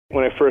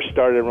When I first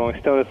started at Rolling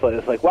Stone,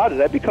 it's like, wow, did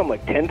I become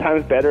like 10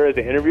 times better as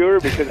an interviewer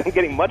because I'm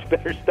getting much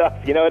better stuff,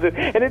 you know?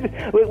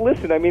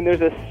 Listen, I mean,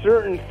 there's a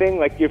certain thing,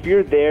 like if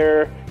you're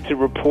there to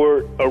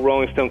report a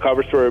Rolling Stone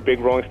cover story or a big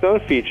Rolling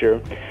Stone feature,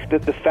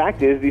 that the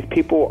fact is these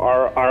people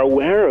are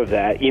aware of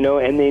that, you know,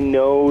 and they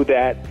know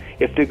that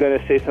if they're going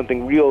to say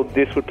something real,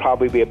 this would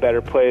probably be a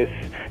better place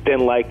than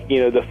like, you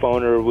know, the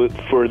phone or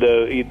for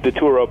the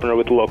tour opener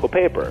with the local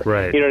paper.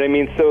 Right. You know what I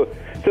mean?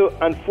 So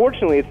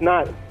unfortunately, it's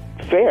not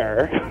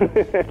fair,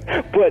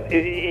 but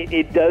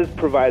it does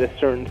provide a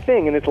certain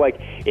thing, and it's like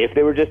if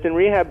they were just in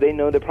rehab, they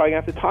know they're probably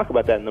going to have to talk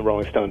about that in the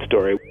Rolling Stone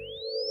story.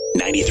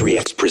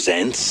 93X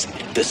presents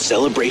the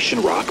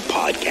Celebration Rock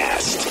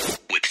Podcast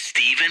with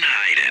Stephen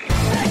Hyden.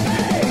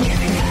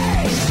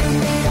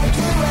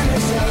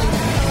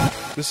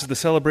 This is the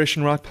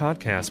Celebration Rock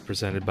Podcast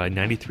presented by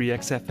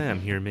 93X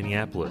FM here in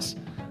Minneapolis.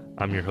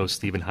 I'm your host,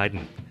 Stephen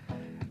Hyden.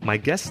 My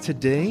guest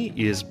today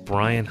is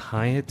Brian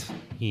Hiatt.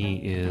 He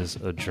is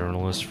a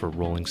journalist for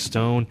Rolling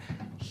Stone.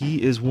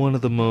 He is one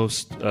of the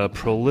most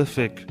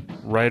prolific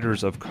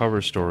writers of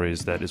cover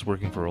stories that is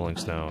working for Rolling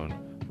Stone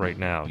right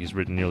now. He's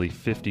written nearly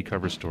 50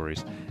 cover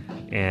stories,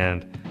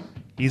 and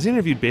he's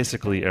interviewed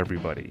basically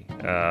everybody.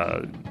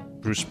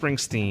 Bruce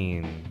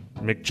Springsteen,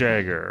 Mick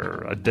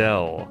Jagger,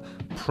 Adele,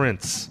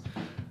 Prince,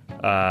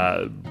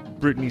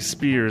 Britney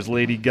Spears,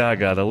 Lady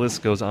Gaga, the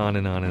list goes on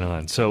and on and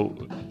on.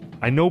 So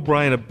I know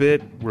Brian a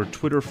bit. We're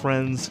Twitter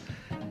friends.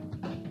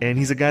 And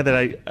he's a guy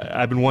that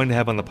I've been wanting to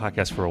have on the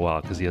podcast for a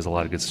while because he has a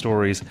lot of good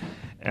stories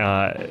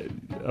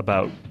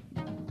about,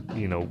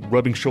 you know,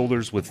 rubbing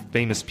shoulders with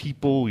famous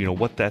people, you know,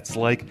 what that's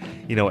like.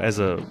 You know, as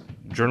a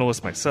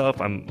journalist myself,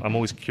 I'm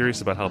always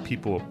curious about how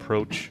people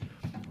approach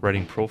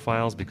writing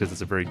profiles because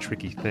it's a very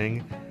tricky thing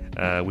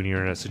when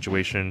you're in a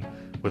situation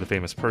with a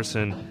famous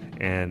person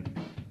and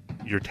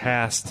you're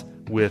tasked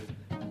with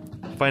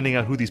finding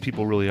out who these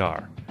people really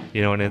are.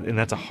 You know, and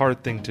that's a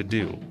hard thing to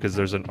do because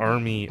there's an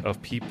army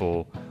of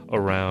people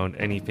around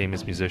any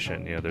famous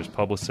musician. You know, there's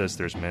publicists,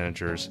 there's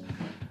managers,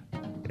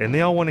 and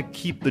they all want to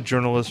keep the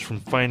journalist from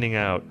finding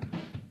out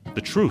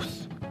the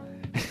truth.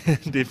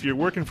 And if you're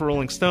working for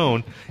Rolling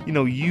Stone, you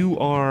know, you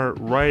are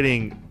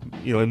writing,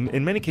 you know,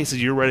 in many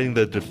cases, you're writing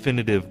the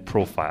definitive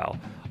profile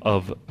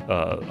of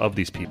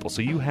these people.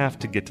 So you have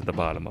to get to the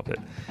bottom of it.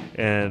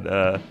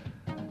 And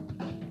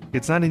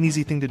it's not an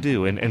easy thing to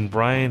do, and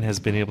Brian has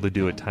been able to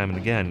do it time and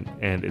again,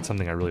 and it's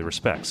something I really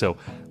respect. So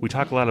we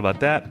talk a lot about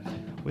that.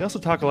 We also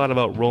talk a lot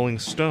about Rolling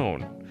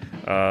Stone.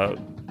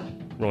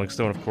 Rolling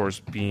Stone, of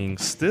course, being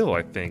still,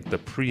 I think, the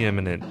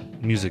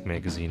preeminent music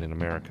magazine in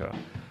America,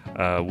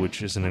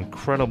 which is an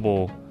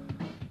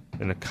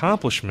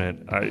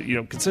accomplishment, you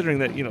know, considering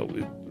that, you know,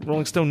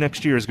 Rolling Stone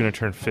next year is going to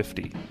turn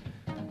 50.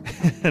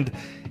 And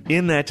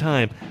in that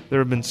time, there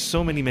have been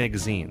so many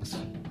magazines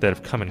that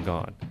have come and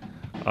gone.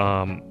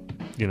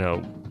 You know,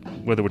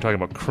 whether we're talking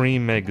about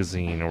Cream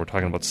magazine or we're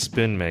talking about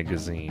Spin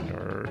magazine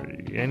or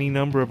any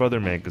number of other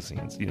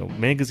magazines, you know,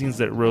 magazines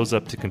that rose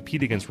up to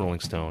compete against Rolling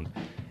Stone.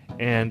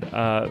 And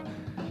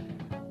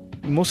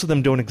most of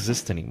them don't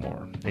exist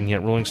anymore. And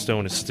yet Rolling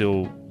Stone is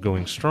still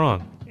going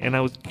strong. And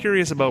I was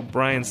curious about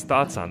Brian's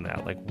thoughts on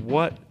that. Like,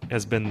 what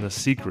has been the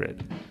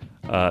secret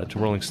to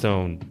Rolling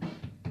Stone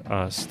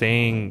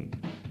staying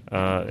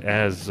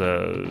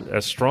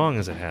as strong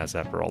as it has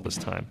after all this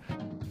time?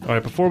 All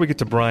right, before we get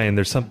to Brian,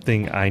 there's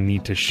something I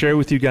need to share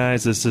with you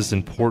guys. This is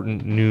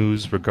important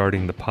news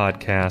regarding the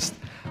podcast.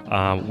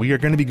 We are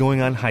going to be going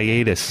on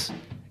hiatus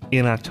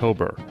in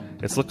October.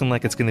 It's looking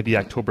like it's going to be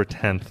October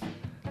 10th.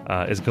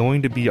 It's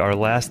going to be our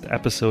last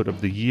episode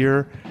of the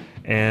year,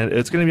 and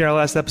it's going to be our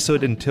last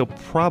episode until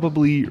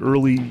probably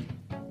early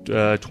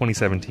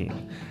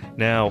 2017.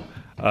 Now,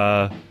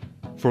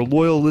 for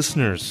loyal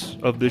listeners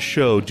of this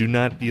show, do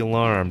not be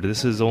alarmed.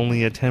 This is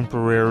only a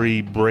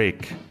temporary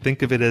break.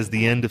 Think of it as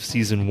the end of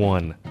Season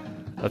 1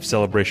 of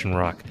Celebration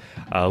Rock.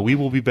 We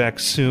will be back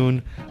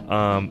soon.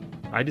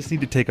 I just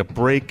need to take a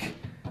break.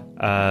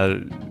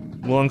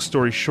 Long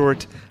story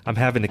short, I'm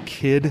having a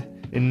kid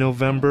in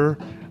November,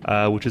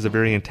 which is a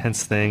very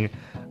intense thing.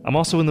 I'm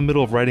also in the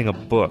middle of writing a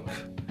book,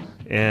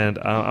 and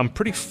I'm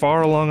pretty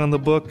far along on the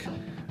book.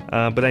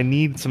 But I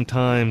need some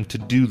time to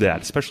do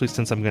that, especially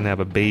since I'm going to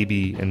have a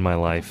baby in my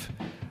life.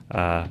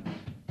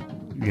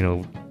 You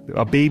know,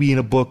 a baby in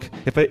a book.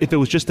 If it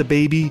was just a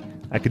baby,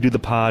 I could do the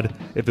pod.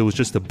 If it was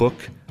just a book,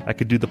 I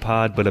could do the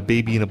pod. But a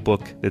baby in a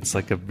book, it's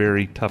like a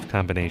very tough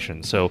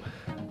combination. So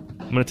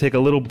I'm going to take a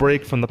little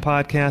break from the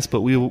podcast,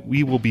 but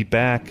we will be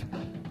back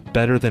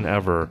better than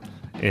ever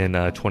in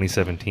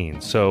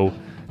 2017. So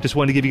just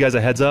wanted to give you guys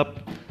a heads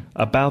up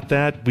about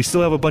that. We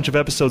still have a bunch of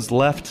episodes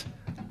left.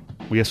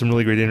 We have some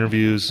really great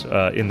interviews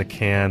in the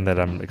can that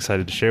I'm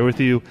excited to share with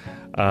you.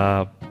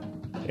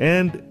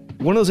 And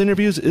one of those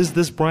interviews is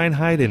this Brian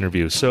Hiatt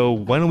interview. So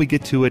why don't we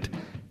get to it?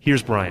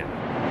 Here's Brian.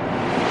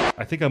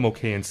 I think I'm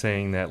okay in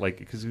saying that, like,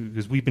 because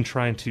we've been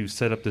trying to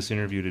set up this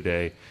interview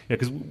today.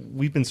 Because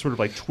we've been sort of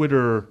like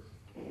Twitter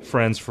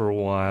friends for a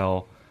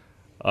while.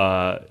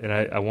 And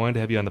I wanted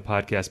to have you on the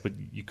podcast, but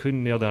you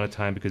couldn't nail down a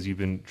time because you've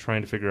been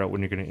trying to figure out when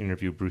you're going to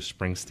interview Bruce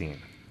Springsteen.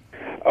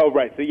 Oh,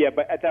 right. So yeah,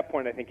 but at that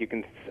point, I think you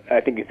can.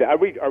 I think you said, are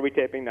we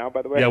taping now?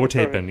 By the way. Yeah, we're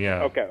taping.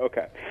 Yeah.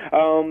 Okay.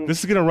 This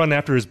is going to run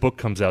after his book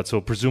comes out, so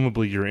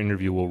presumably your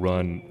interview will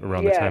run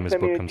around the time his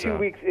book comes 2 out.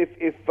 weeks.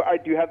 If I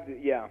do have,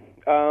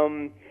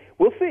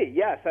 we'll see.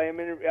 Yes, I am.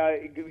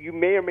 You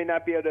may or may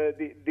not be able to.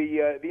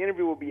 The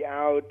interview will be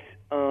out.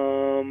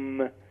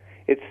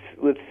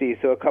 Let's see.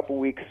 So a couple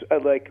weeks,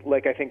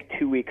 like I think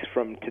 2 weeks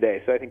from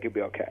today. So I think you'll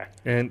be okay.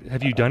 And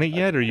have you done it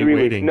yet, or are you 3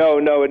 waiting? weeks. No.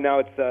 Now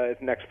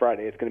it's next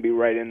Friday. It's going to be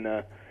right in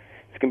the.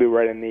 It's going to be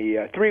right in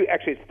the three.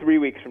 Actually, it's 3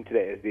 weeks from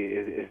today.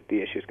 Is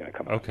the issue is going to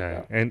come out.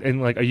 Okay. So.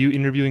 And like, are you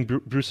interviewing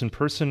Bruce in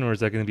person, or is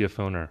that going to be a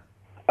phoner?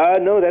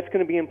 No, that's going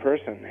to be in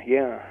person.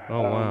 Yeah.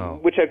 Oh wow.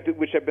 Which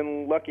I've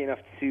been lucky enough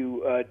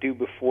to do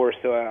before.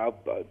 So a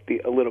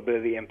little bit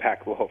of the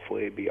impact will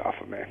hopefully be off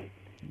of me.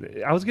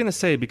 I was going to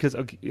say, because,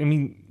 I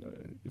mean,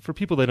 for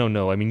people that don't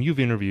know, I mean, you've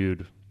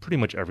interviewed pretty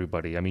much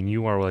everybody. I mean,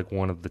 you are like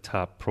one of the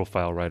top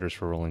profile writers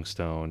for Rolling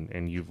Stone,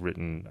 and you've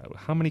written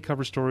how many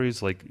cover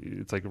stories? Like,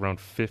 it's like around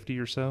 50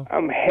 or so?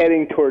 I'm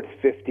heading towards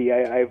 50.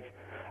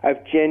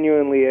 I've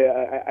genuinely,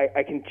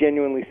 I can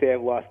genuinely say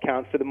I've lost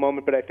count for the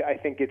moment, but I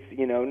think it's,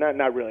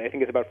 not really. I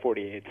think it's about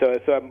 48. So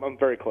I'm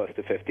very close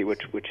to 50,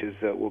 which is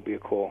will be a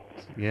cool,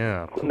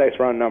 nice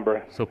round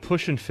number. So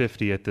pushing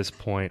 50 at this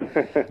point.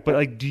 But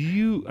like,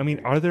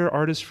 are there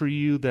artists for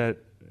you that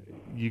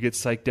you get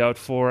psyched out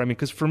for? I mean,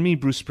 because for me,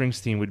 Bruce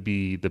Springsteen would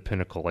be the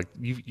pinnacle. Like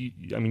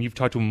you've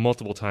talked to him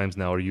multiple times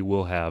now, or you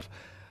will have.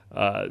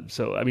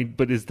 So, I mean,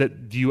 but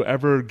do you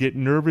ever get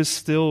nervous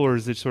still, or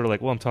is it sort of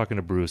like, well, I'm talking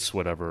to Bruce,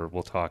 whatever,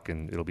 we'll talk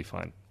and it'll be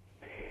fine?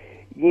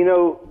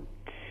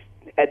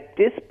 At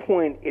this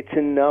point, it's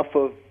enough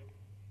of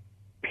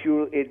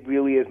it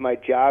really is my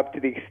job, to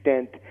the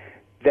extent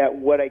that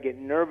what I get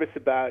nervous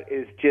about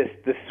is just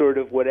the sort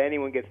of what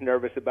anyone gets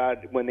nervous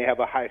about when they have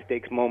a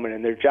high-stakes moment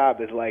in their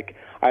job is like,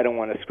 I don't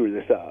want to screw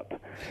this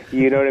up.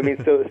 You know what I mean?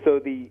 So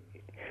the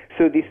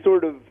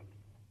sort of,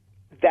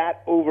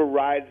 that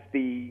overrides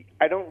the.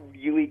 I don't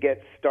really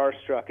get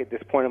starstruck at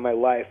this point in my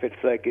life. It's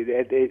like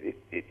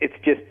it's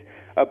just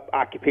a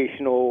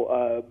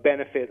occupational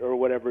benefit or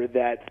whatever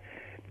that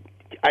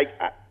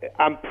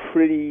I'm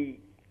pretty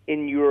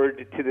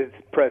inured to the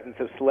presence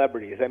of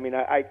celebrities. I mean,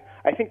 I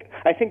think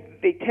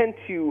they tend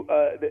to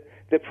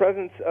the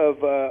presence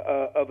of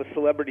a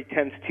celebrity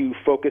tends to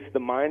focus the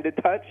mind a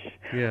touch.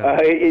 Yeah.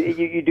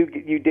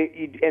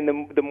 And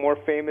the more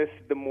famous,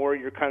 the more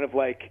you're kind of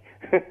like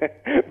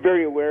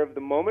very aware of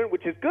the moment,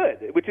 which is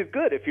good. Which is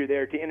good if you're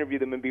there to interview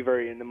them and be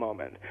very in the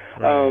moment.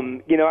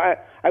 Right.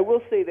 I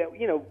will say that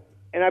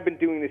and I've been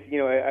doing this.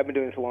 I've been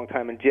doing this a long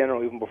time in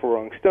general, even before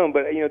Rolling Stone.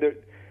 But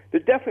there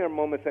definitely are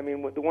moments. I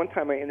mean, the one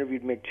time I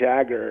interviewed Mick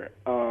Jagger,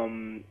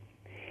 and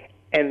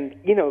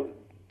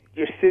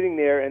you're sitting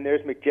there, and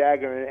there's Mick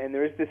Jagger, and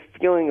there's this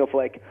feeling of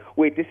like,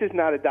 wait, this is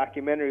not a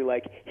documentary.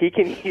 Like, he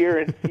can hear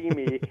and see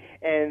me,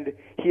 and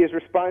he is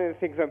responding to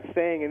things I'm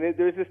saying. And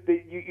there's this.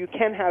 You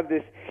can have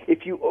this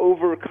if you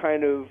over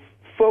kind of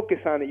focus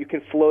on it, you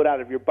can float out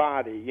of your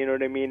body, you know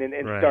what I mean, and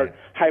right. Start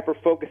hyper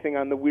focusing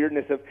on the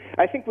weirdness of.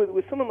 I think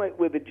with someone like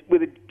with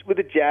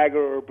a Jagger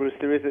or a Bruce,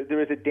 there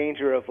is a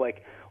danger of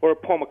like, or a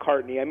Paul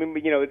McCartney. I mean,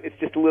 it's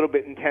just a little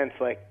bit intense,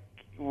 like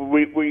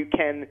where you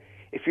can,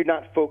 if you're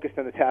not focused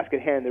on the task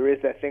at hand, there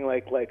is that thing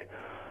like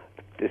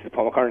this is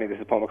Paul McCartney, this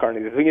is Paul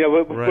McCartney,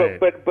 right.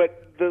 But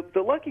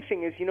the lucky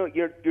thing is,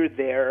 you're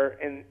there,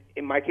 and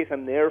in my case,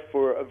 I'm there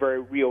for a very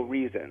real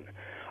reason.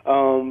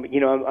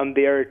 I'm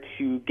there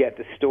to get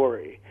the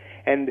story,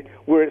 and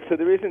so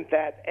there isn't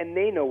that, and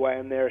they know why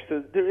I'm there.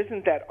 So there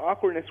isn't that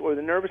awkwardness or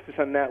the nervousness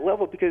on that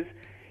level because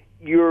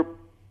your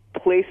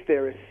place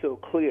there is so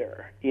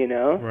clear,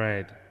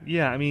 Right.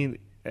 Yeah. I mean,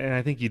 and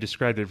I think you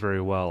described it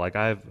very well. Like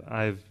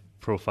I've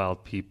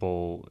profiled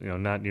people,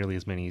 not nearly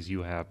as many as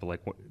you have, but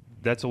like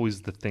that's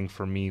always the thing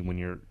for me when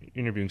you're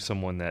interviewing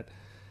someone that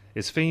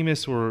is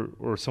famous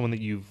or someone that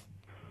you've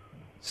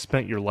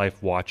spent your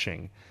life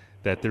watching.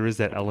 That there is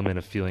that element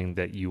of feeling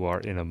that you are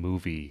in a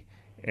movie,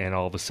 and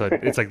all of a sudden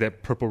it's like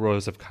that Purple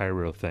Rose of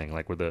Cairo thing,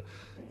 like where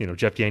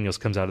Jeff Daniels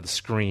comes out of the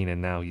screen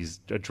and now he's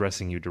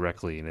addressing you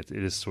directly, and it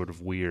is sort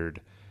of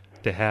weird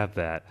to have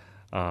that.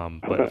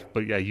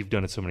 But yeah, you've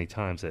done it so many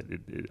times that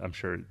I'm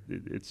sure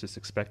it's just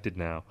expected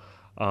now.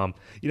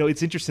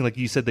 It's interesting, like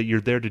you said, that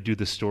you're there to do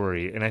the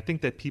story, and I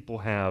think that people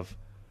have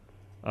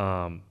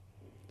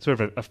sort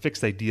of a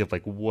fixed idea of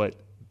like what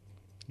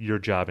your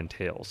job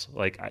entails.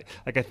 Like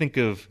I think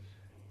of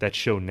that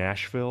show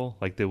Nashville,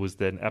 like there was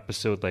an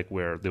episode like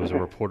where there was a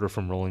reporter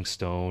from Rolling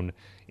Stone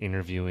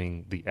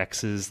interviewing the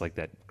X's, like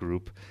that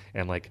group,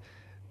 and like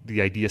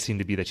the idea seemed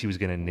to be that she was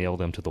going to nail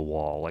them to the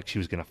wall, like she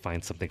was going to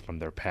find something from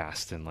their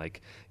past and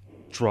like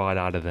draw it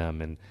out of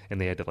them,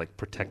 and they had to like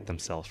protect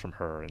themselves from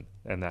her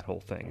and that whole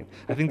thing. And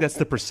I think that's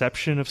the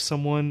perception of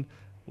someone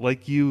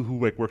like you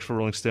who like works for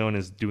Rolling Stone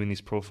is doing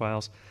these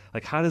profiles.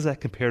 Like, how does that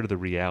compare to the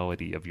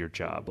reality of your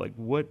job? Like,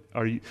 what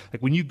are you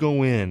like when you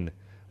go in?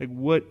 Like,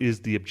 what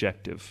is the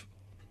objective?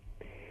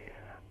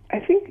 I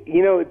think,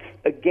 it's,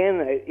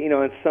 again,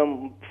 on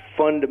some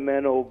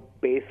fundamental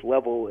base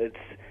level,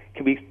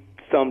 can be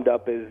summed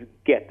up as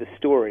get the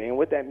story. And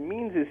what that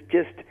means is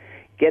just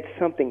get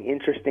something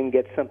interesting,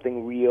 get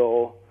something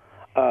real.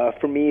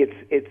 For me,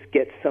 it's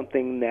get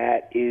something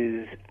that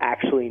is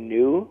actually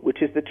new,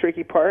 which is the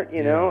tricky part.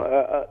 You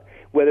know,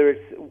 whether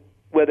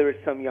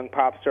it's some young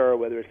pop star or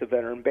whether it's a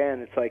veteran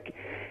band, it's like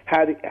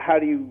how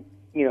do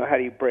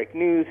you break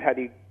news? How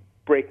do you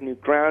break new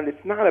ground?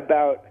 It's not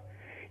about,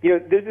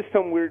 there's just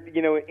some weird,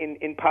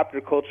 in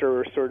popular culture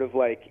or sort of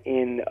like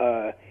in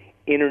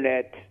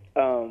internet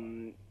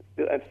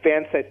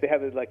fan sites, they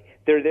have it like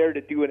they're there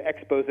to do an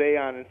expose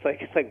on. And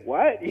it's like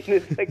what?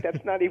 It's like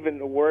that's not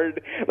even a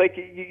word. Like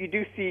you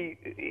do see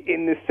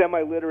in the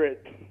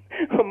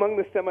among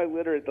the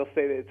semi-literate, they'll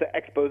say that it's an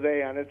expose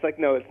on. It's like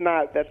no, it's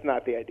not. That's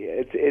not the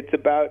idea. It's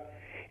about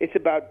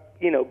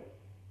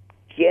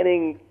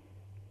getting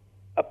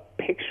a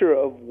picture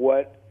of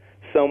what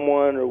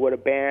someone or what a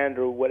band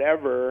or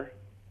whatever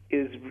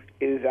is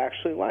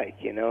actually like,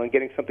 and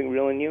getting something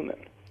real and human.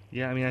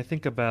 Yeah, I mean, I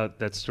think about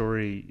that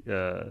story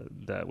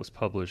that was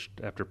published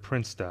after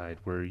Prince died,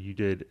 where you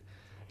did.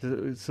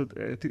 So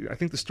I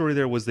think the story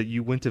there was that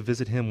you went to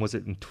visit him. Was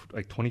it in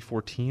like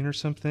 2014 or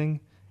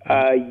something?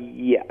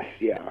 Yes,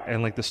 yeah.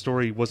 And like the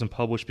story wasn't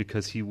published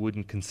because he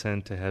wouldn't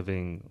consent to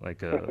having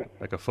like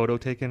a photo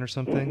taken or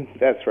something.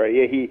 That's right.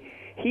 Yeah, he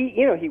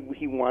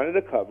wanted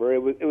a cover.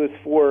 It was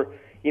for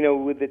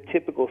with the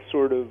typical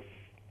sort of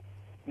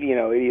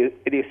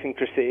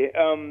idiosyncrasy.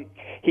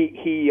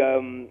 He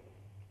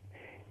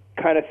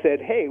kind of said,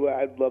 hey, well,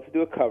 I'd love to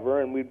do a cover,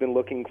 and we'd been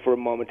looking for a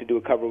moment to do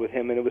a cover with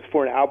him, and it was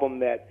for an album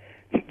that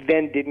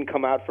then didn't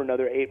come out for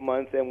another 8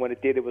 months, and when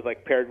it did, it was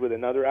like paired with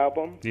another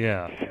album.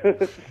 Yeah.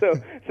 so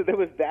there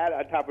was that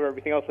on top of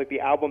everything else. Like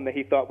the album that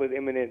he thought was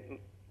imminently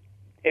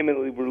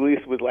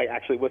released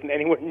wasn't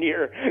anywhere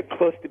near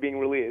close to being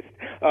released.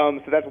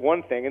 So that's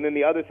one thing, and then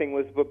the other thing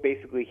was, but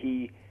basically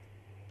he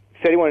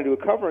said he wanted to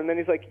do a cover, and then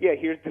he's like, yeah,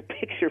 here's the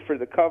picture for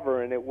the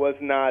cover, and it was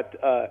not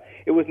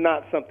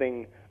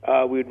something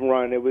we'd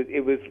run. It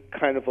was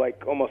kind of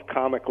like almost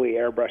comically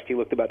airbrushed. He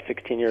looked about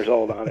 16 years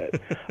old on it,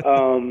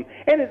 and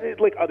it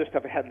like other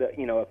stuff. It had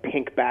a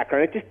pink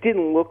background. It just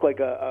didn't look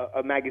like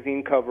a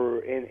magazine cover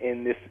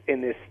in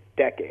this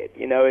decade.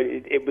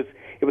 It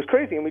was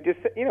crazy, and we just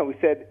we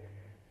said,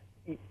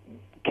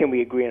 can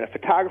we agree on a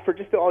photographer?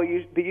 Just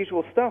the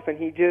usual stuff, and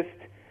he just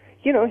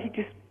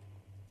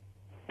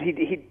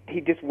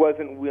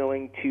wasn't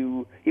willing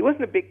to. He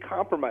wasn't a big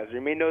compromiser.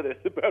 You may know this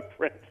about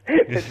Prince.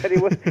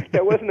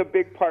 that wasn't a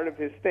big part of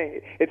his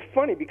thing. It's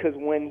funny because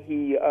when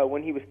he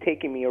was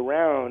taking me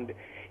around,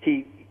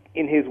 in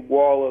his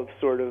wall of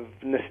sort of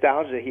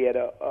nostalgia, he had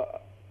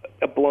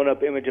a blown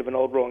up image of an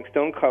old Rolling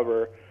Stone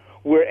cover.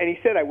 And he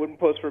said I wouldn't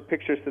pose for a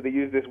picture, so they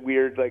used this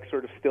weird, like,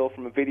 sort of still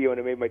from a video, and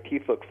it made my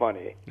teeth look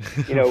funny.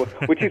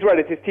 Which he's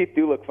right, his teeth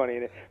do look funny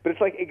in it. But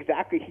it's like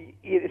exactly,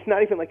 it's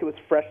not even like it was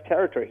fresh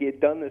territory. He had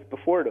done this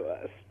before to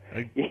us.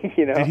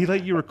 Did he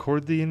let you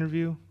record the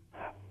interview?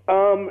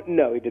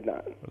 No, he did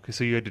not. Okay,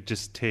 so you had to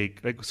just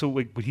take,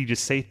 would he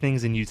just say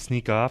things and you'd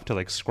sneak off to,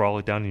 like, scrawl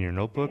it down in your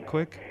notebook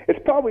quick? It's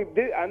probably,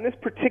 on this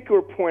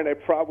particular point, I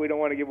probably don't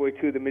want to give away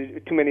too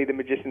many of the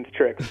magician's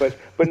tricks, but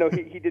no,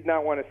 he did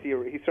not want to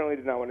he certainly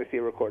did not want to see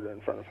a recorder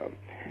in front of him.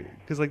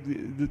 Because, like,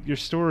 your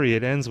story,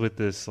 it ends with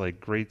this, like,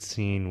 great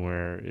scene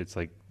where it's,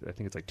 like, I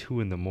think it's, like,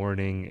 2 a.m,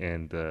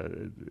 and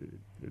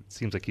it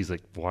seems like he's,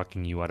 like,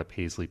 walking you out of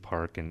Paisley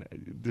Park,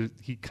 and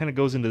he kind of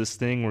goes into this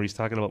thing where he's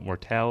talking about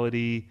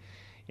mortality,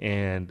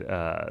 and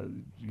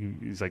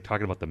he's like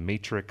talking about the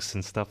Matrix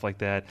and stuff like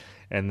that,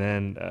 and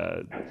then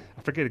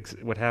I forget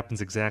what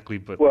happens exactly,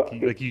 but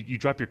you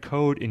drop your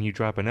coat and you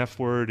drop an F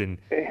word, and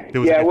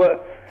there was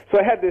so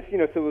I had this,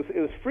 so it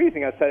was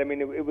freezing outside. I mean,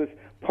 it was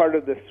part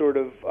of the sort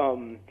of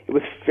it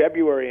was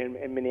February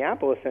in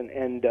Minneapolis,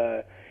 and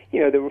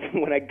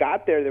when I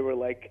got there were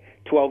like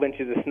 12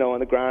 inches of snow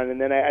on the ground,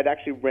 and then I'd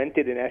actually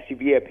rented an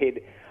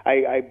SUV.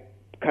 I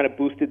kind of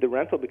boosted the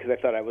rental because I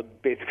thought I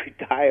would basically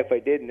die if I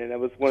didn't, and that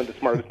was one of the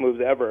smartest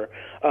moves ever.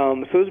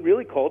 So it was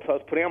really cold, so I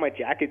was putting on my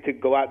jacket to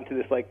go out into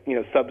this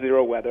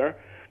sub-zero weather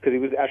because he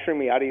was ushering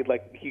me out. He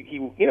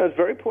was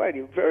very polite.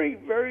 He was very,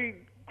 very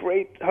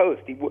great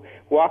host. He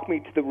walked me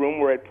to the room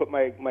where I'd put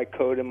my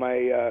coat in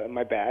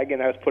my bag,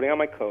 and I was putting on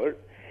my coat,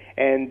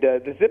 and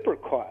the zipper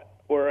caught,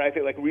 or I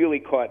think really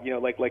caught,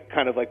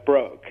 kind of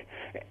broke.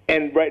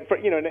 And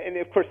and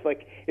of course,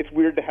 it's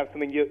weird to have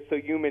something so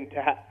human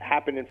to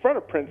happen in front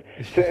of Prince.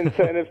 And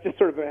it's just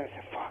sort of, I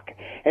said, fuck.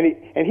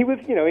 And he was,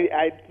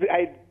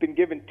 I'd been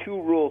given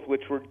 2 rules,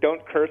 which were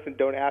don't curse and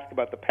don't ask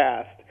about the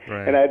past.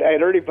 Right. And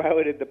I'd already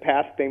violated the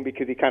past thing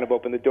because he kind of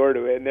opened the door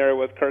to it, and there I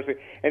was cursing.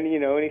 And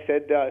and he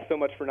said, so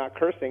much for not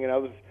cursing, and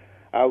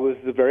I was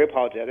very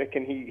apologetic,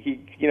 and he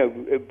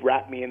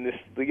wrapped me in this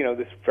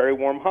this very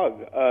warm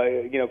hug,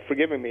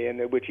 forgiving me,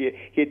 and which he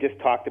had just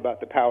talked about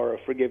the power of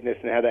forgiveness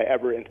and had I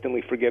ever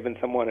instantly forgiven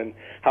someone and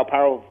how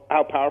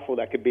powerful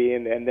that could be,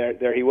 and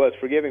there he was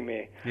forgiving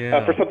me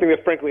for something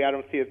that frankly I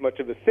don't see as much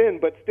of a sin,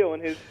 but still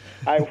in his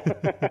I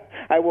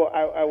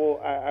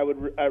would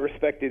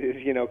respect it as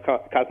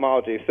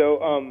cosmology.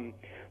 So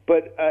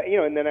But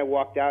and then I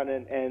walked out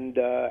and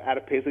out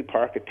of Paisley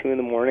Park at 2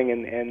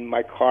 a.m, and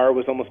my car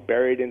was almost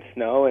buried in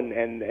snow, and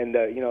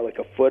like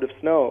a foot of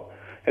snow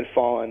had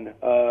fallen,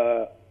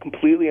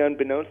 completely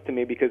unbeknownst to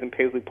me, because in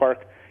Paisley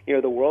Park,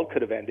 the world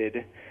could have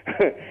ended,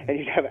 and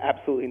you'd have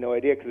absolutely no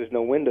idea because there's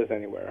no windows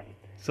anywhere.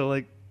 So,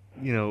 like,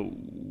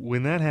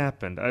 when that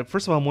happened,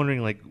 first of all, I'm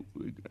wondering, like,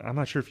 I'm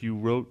not sure if you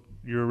wrote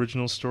your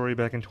original story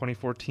back in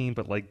 2014,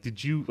 but, like,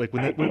 did you, like,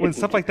 when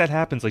stuff like that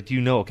happens, like, do you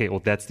know, okay, well,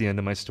 that's the end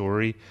of my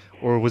story?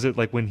 Or was it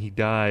like when he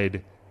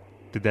died,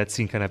 did that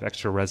scene kind of have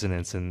extra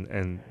resonance,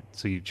 and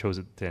so you chose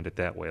it to end it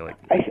that way? Like,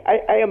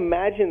 I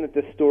imagine that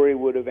the story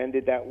would have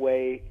ended that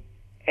way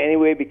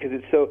anyway, because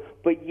it's so,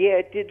 but yeah,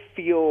 it did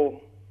feel,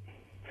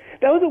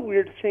 that was a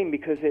weird thing,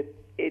 because it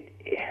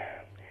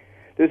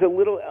there's a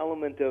little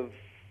element of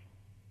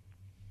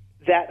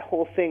that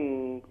whole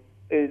thing.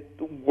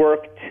 It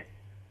worked.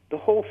 The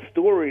whole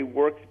story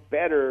worked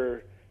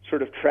better,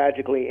 sort of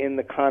tragically, in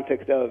the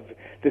context of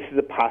this is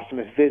a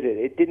posthumous visit.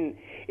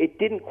 It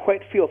didn't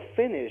quite feel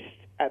finished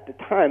at the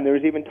time. There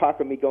was even talk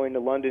of me going to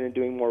London and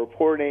doing more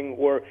reporting,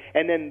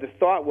 and then the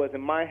thought was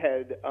in my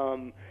head,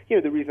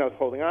 the reason I was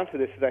holding on to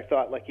this is I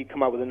thought, like, he'd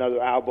come out with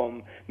another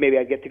album, maybe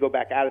I'd get to go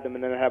back out of them,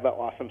 and then I'd have that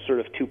awesome sort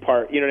of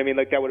two-part, you know what I mean?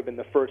 Like, that would have been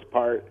the first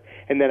part,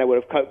 and then I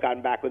would have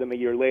gotten back with him a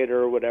year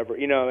later or whatever,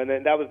 and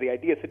then that was the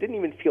idea. So it didn't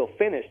even feel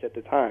finished at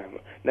the time,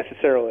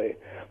 necessarily.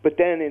 But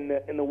then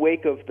in the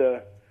wake of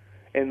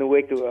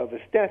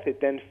his death, it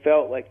then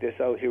felt like this,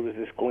 here was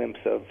this glimpse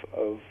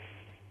of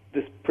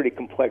this pretty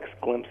complex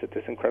glimpse at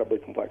this incredibly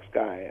complex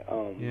guy.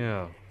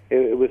 yeah.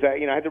 It was, I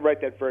had to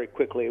write that very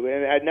quickly,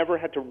 and I'd never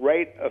had to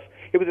write.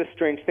 It was a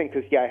strange thing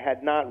because, I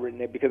had not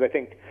written it, because I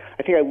think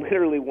I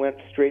literally went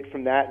straight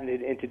from that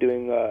into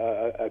doing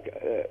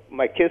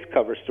my Kiss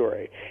cover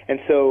story, and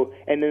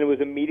then it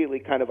was immediately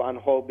kind of on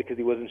hold because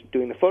he wasn't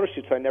doing the photo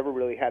shoot, so I never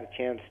really had a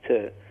chance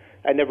to.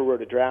 I never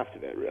wrote a draft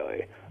of it,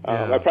 really.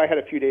 I probably had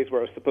a few days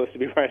where I was supposed to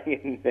be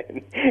writing it,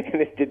 and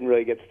it didn't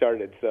really get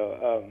started.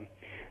 So.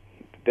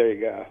 There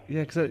you go.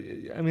 Yeah, because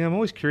I'm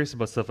always curious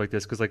about stuff like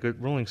this, because like at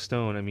Rolling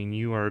Stone, I mean,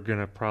 you are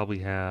gonna probably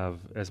have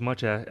as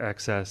much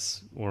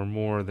access or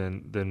more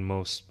than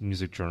most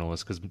music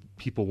journalists, because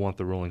people want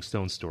the Rolling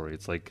Stone story.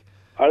 It's like,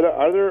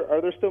 are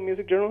there still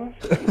music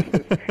journalists?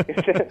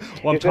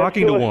 Well, I'm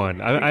talking to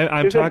one.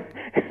 I'm talking.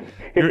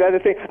 Is that the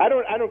thing? I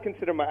don't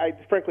consider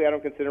frankly, I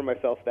don't consider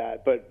myself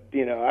that, but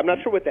I'm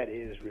not sure what that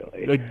is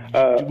really.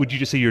 Would you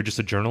just say you're just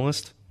a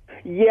journalist?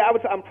 Yeah,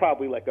 I'm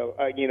probably like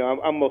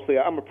I'm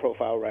a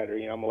profile writer.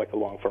 I'm like a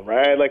long form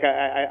writer. Like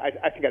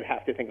I think I'd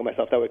have to think of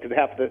myself that way,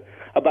 because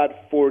about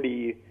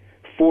 40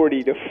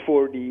 to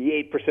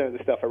 48% of the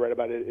stuff I write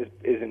about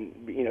isn't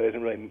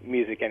really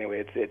music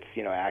anyway. It's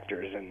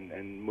actors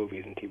and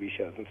movies and TV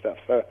shows and stuff.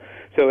 But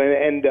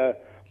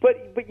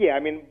yeah,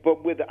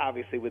 but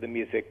obviously with the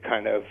music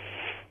kind of,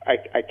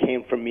 I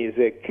came from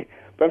music,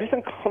 but I'm just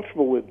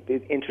uncomfortable with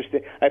it.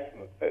 Interesting.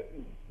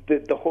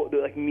 The whole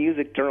like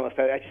music journalist,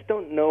 I just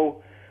don't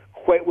know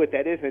quite what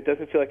that is, and it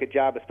doesn't feel like a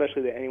job,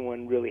 especially that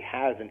anyone really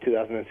has in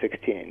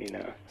 2016.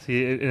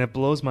 See, and it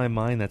blows my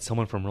mind that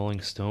someone from Rolling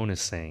Stone is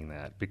saying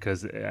that,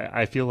 because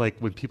I feel like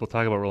when people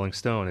talk about Rolling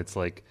Stone, it's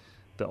like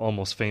the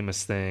almost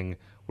famous thing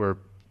where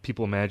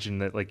people imagine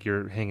that like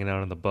you're hanging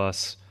out on the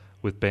bus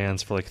with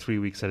bands for like 3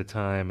 weeks at a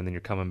time, and then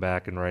you're coming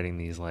back and writing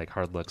these like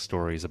hard luck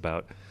stories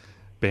about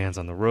bands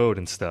on the road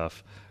and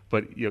stuff.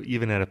 But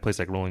even at a place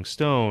like Rolling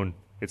Stone,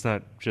 it's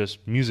not just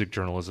music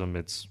journalism,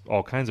 it's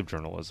all kinds of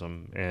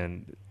journalism,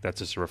 and that's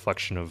just a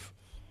reflection of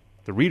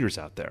the readers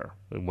out there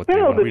and what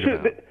they want to read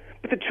about.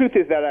 But the truth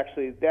is that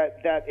actually,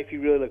 that if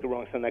you really look at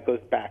Rolling Stone, that goes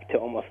back to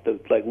almost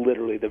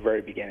literally the very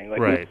beginning. Like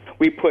right.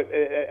 We put,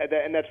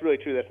 and that's really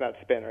true. That's not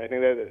spin or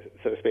anything,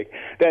 so to speak.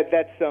 That's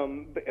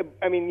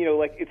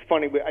it's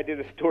funny. I did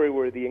a story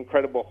where the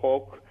Incredible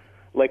Hulk,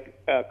 like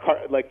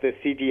the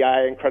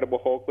CGI Incredible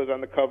Hulk was on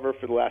the cover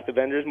for the last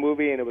Avengers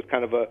movie, and it was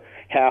kind of a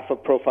half a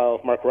profile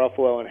of Mark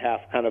Ruffalo and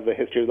half kind of the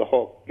history of the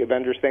Hulk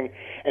Avengers thing.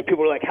 And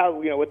people were like,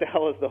 what the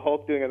hell is the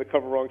Hulk doing on the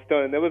cover of Rolling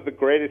Stone? And that was the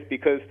greatest,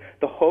 because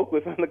the Hulk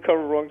was on the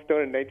cover of Rolling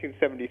Stone in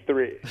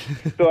 1973.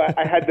 So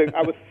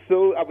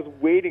I was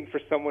waiting for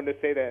someone to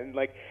say that,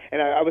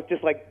 and I was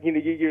just like,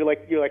 you're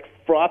like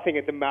frothing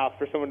at the mouth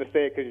for someone to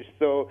say it, because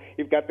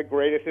you've got the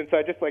greatest. And so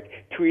I just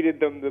tweeted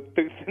them the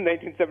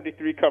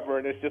 1973 cover,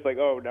 and it's just like,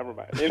 oh, never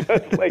mind. It's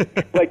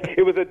like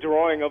it was a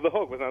drawing of the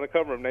Hulk was on the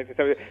cover of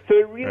 1970. So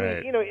it really,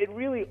 right. It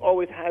really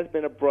always has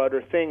been a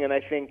broader thing, and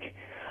I think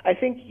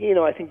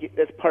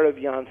that's part of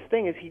Jan's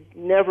thing, is he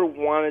never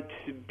wanted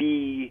to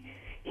be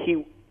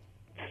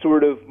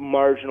sort of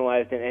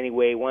marginalized in any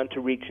way. He wanted to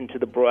reach into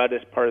the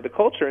broadest part of the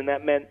culture, and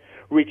that meant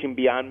reaching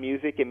beyond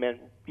music. It meant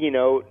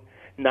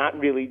not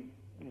really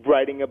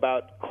writing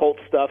about cult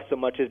stuff so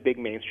much as big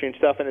mainstream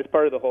stuff, and it's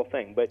part of the whole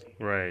thing. But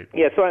right,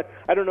 yeah. So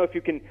I don't know if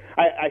you can.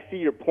 I see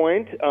your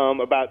point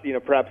about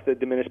perhaps the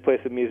diminished place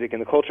of music in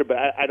the culture, but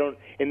I don't.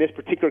 In this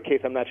particular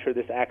case, I'm not sure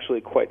this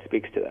actually quite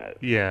speaks to that.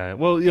 Yeah.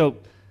 Well,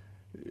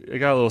 I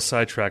got a little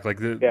sidetracked. Like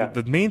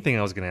the main thing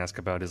I was going to ask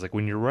about is like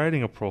when you're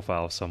writing a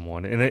profile of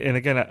someone, and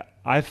again,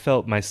 I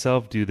felt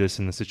myself do this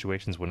in the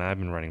situations when I've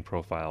been writing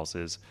profiles.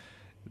 Is,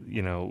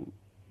 you know,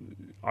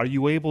 are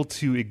you able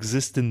to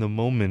exist in the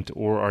moment,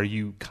 or are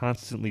you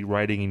constantly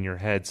writing in your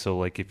head? So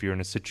like if you're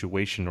in a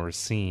situation or a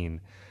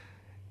scene,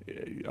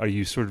 are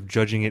you sort of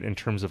judging it in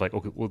terms of like,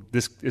 okay, well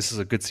this is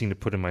a good scene to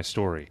put in my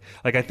story?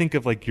 Like I think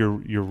of like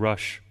your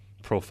Rush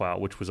profile,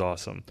 which was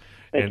awesome.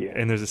 Thank you.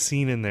 And there's a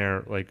scene in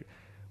there like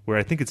where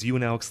I think it's you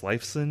and Alex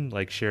Lifeson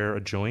like share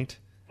a joint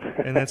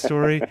in that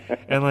story.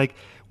 And like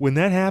when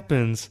that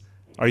happens,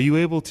 are you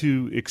able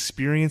to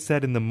experience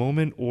that in the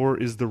moment, or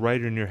is the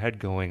writer in your head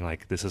going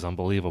like, this is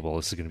unbelievable,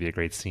 this is going to be a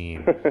great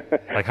scene?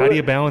 Like how do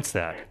you balance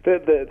that?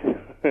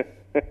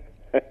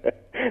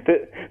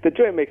 The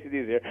joint makes it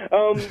easier.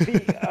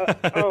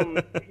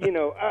 You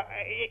know,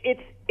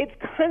 it's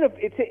kind of,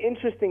 it's an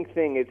interesting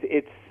thing.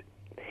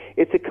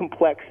 It's a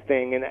complex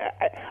thing, and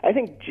I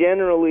think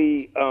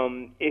generally,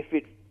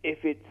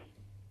 if it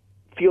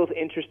feels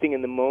interesting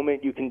in the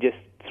moment, you can just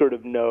sort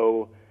of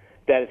know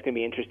that it's going to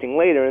be interesting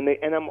later.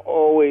 And I'm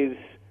always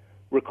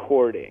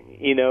recording,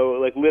 you know,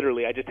 like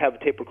literally, I just have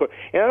a tape recorder,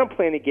 and I don't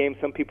play any games.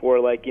 Some people are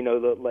like, you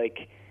know,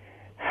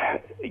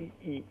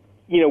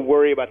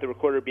 worry about the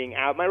recorder being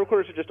out. My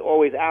recorders are just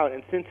always out,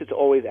 and since it's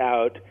always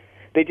out,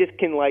 they just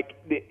can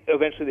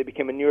eventually they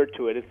become inured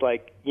to it. It's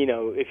like, you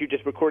know, if you're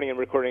just recording, they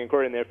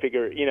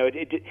figure, you know,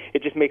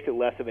 it just makes it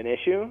less of an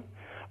issue.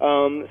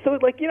 So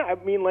like, you know, I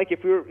mean, like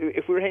if we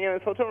were hanging out in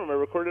this hotel room, I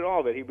recorded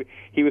all of it.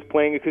 He was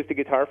playing acoustic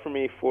guitar for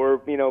me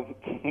for, you know,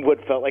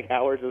 what felt like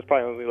hours. It was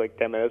probably only like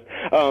 10 minutes.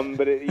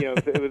 But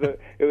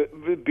it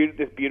was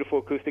this beautiful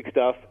acoustic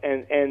stuff,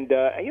 and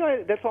you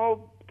know, that's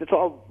all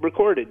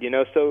recorded, you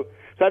know. So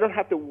I don't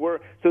have to worry.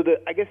 So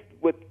I guess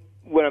what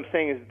I'm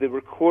saying is the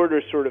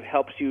recorder sort of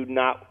helps you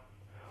not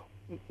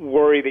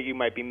worry that you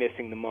might be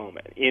missing the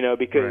moment, you know,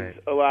 because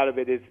a lot of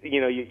it is,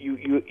 you know,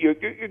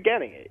 you're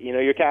getting it, you know,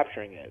 you're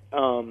capturing it.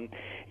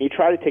 You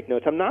try to take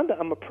notes.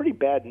 I'm a pretty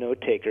bad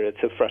note taker.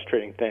 It's a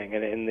frustrating thing,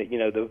 and you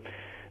know,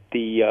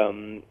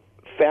 the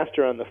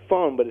faster on the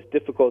phone, but it's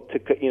difficult to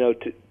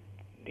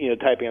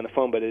typing on the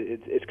phone, but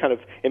it's kind of,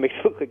 it makes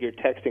it look like you're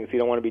texting, so you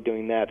don't want to be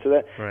doing that. So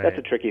that's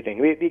a tricky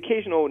thing. The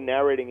occasional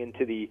narrating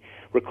into the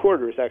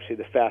recorder is actually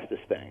the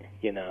fastest thing,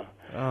 you know.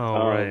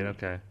 Oh, right,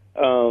 okay.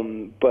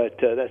 But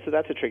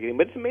that's a tricky thing.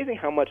 But it's amazing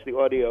how much the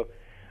audio,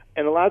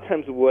 and a lot of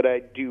times what I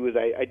do is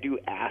I do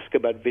ask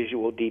about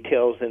visual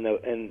details and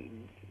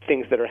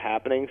things that are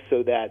happening,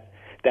 so that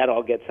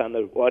all gets on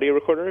the audio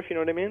recorder, if you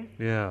know what I mean.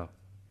 Yeah.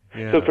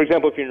 So, for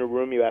example, if you're in a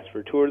room, you ask for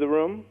a tour of the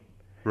room.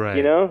 Right.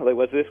 You know, like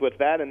what's this, what's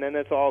that, and then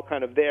it's all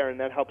kind of there, and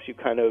that helps you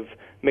kind of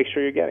make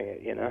sure you're getting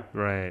it, you know.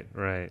 Right.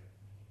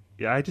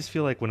 Yeah, I just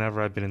feel like whenever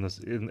I've been in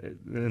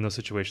those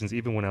situations,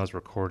 even when I was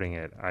recording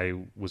it, I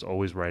was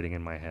always writing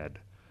in my head.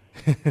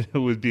 It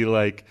would be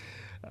like,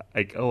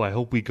 oh, I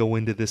hope we go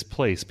into this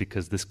place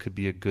because this could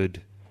be a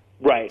good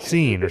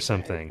scene or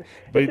something.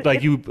 But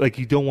like you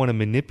don't want to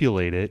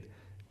manipulate it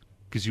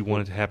because you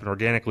want it to happen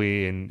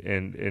organically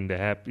and to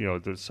have, you know,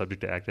 the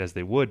subject to act as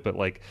they would. But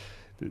like,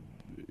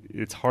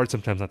 it's hard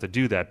sometimes not to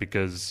do that,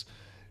 because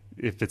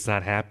if it's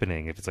not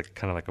happening, if it's like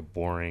kind of like a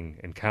boring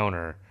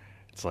encounter,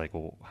 it's like,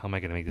 well, how am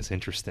I going to make this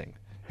interesting?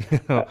 You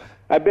know?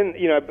 I've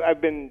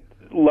been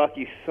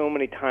lucky so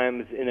many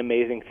times in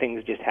amazing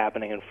things just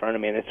happening in front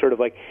of me, and it's sort of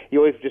like you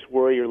always just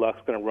worry your luck's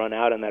going to run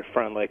out on that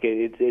front. Like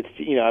it's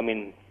you know, I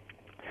mean,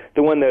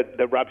 the one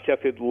that Rob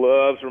Sheffield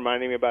loves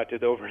reminding me about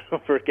just over and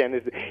over again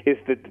is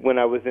that when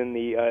I was in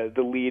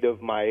the lead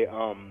of my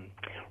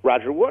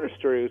Roger Waters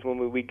story, was when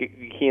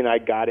he and I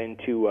got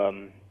into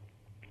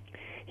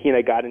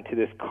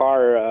this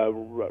car.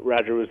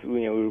 Roger was,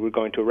 you know, we were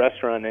going to a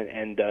restaurant,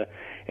 and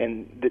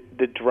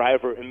the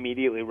driver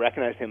immediately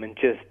recognized him and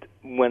just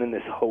went in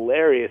this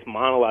hilarious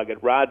monologue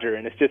at Roger,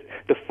 and it's just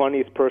the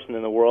funniest person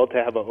in the world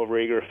to have an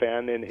overeager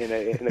fan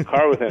in a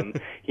car with him,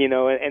 you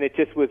know, and it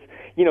just was,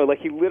 you know, like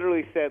he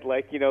literally said,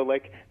 like, you know,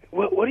 like,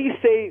 what do you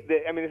say that,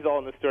 I mean, this is all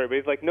in the story, but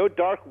he's like, no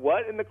dark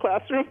what in the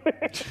classroom?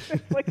 It's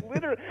like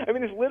literally, I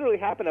mean, this literally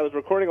happened. I was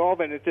recording all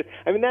of it, and it's just,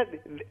 I mean,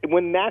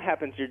 when that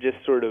happens, you're just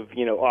sort of,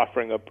 you know,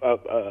 offering a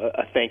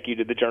thank you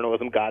to the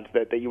journalism gods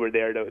that you were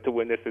there to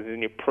witness this,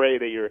 and you pray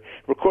that your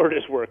recorder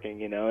is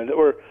working, you know, and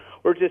or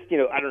just, you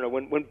know, I don't know,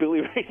 when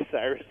Billy Ray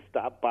Cyrus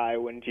stopped by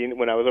when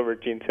I was over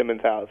at Gene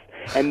Simmons' house,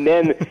 and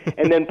then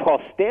Paul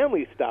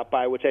Stanley stopped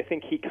by, which I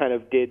think he kind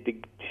of did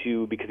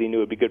because he knew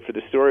it'd be good for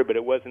the story, but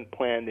it wasn't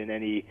planned in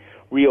any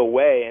real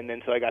way. And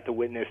then so I got to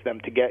witness them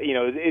together. You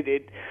know,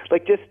 it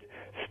like just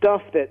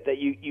stuff that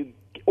you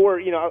or,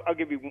 you know, I'll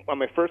give you on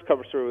my first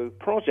cover story with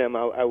Pearl Jam.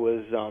 I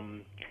was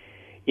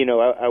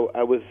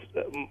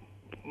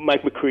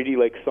Mike McCready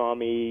saw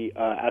me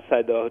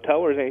outside the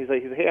hotel, and he's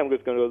like, hey, I'm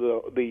just going to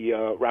go to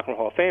the Rock and Roll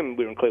Hall of Fame.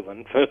 We were in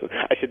Cleveland,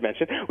 I should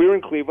mention. We were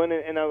in Cleveland,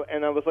 and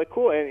I was like,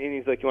 cool. And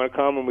he's like, you want to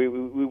come? And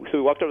so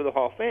we walked over to the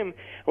Hall of Fame. And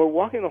we're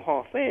walking to the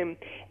Hall of Fame,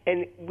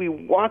 and we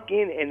walk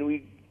in, and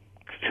we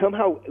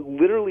somehow,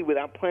 literally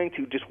without planning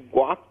to, just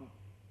walk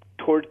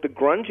towards the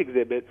grunge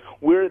exhibit,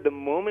 where the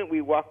moment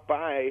we walk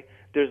by,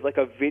 there's like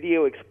a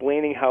video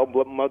explaining how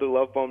Mother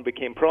Love Bone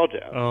became Pearl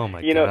Jam. Oh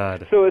my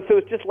God! So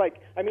it's just like,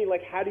 I mean,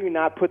 like, how do you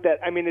not put that?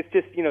 I mean, it's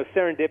just, you know,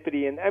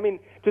 serendipity, and I mean,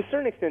 to a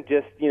certain extent,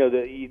 just, you know,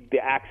 the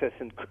access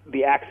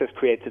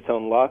creates its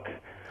own luck.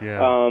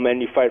 Yeah.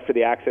 And you fight for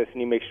the access, and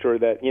you make sure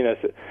that, you know,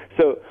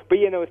 but,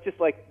 you know, it's just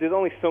like there's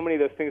only so many of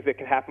those things that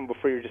can happen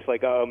before you're just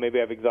like, oh,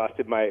 maybe I've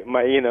exhausted my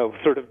you know,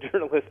 sort of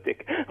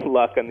journalistic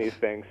luck on these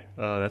things.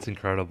 Oh, that's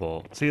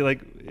incredible. See,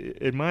 like,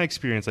 in my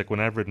experience, like, when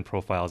I've written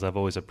profiles, I've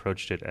always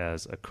approached it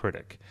as a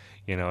critic,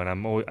 you know, and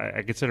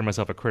I consider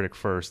myself a critic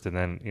first, and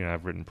then, you know,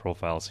 I've written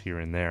profiles here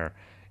and there.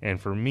 And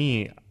for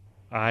me,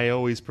 I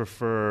always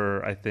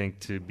prefer, I think,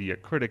 to be a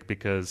critic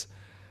because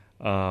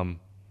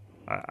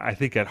I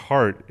think at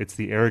heart, it's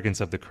the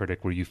arrogance of the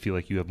critic where you feel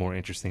like you have more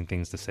interesting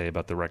things to say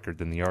about the record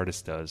than the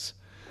artist does.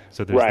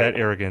 So there's that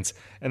arrogance.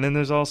 And then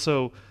there's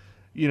also,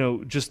 you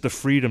know, just the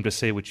freedom to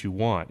say what you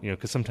want, you know,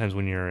 because sometimes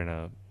when you're in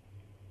a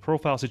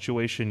profile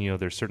situation, you know,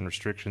 there's certain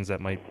restrictions that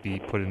might be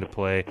put into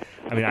play.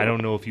 I mean, I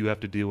don't know if you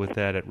have to deal with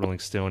that at Rolling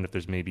Stone, if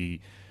there's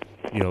maybe,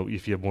 you know,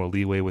 if you have more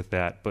leeway with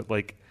that. But,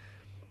 like,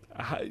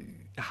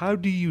 how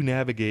do you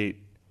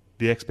navigate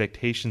the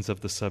expectations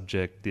of the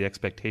subject, the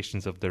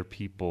expectations of their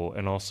people,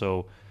 and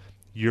also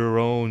your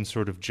own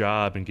sort of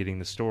job in getting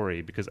the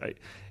story? Because I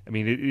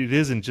mean, it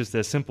isn't just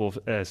as simple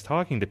as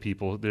talking to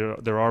people.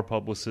 There are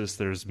publicists,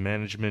 there's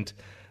management,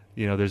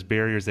 you know, there's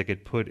barriers that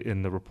get put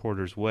in the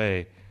reporter's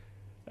way.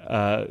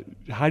 How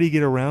do you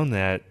get around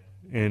that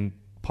and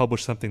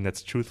publish something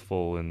that's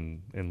truthful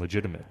and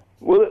legitimate?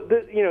 Well,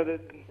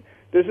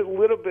 there's a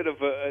little bit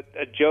of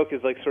a joke,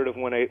 is like sort of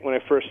when I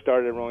first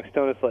started at Rolling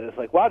Stone, it's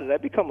like, wow, did I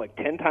become like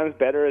 10 times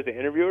better as an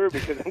interviewer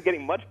because I'm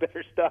getting much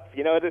better stuff,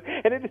 you know?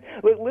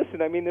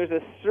 Listen, I mean, there's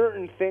a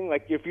certain thing,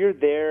 like if you're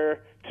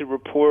there to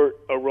report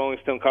a Rolling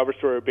Stone cover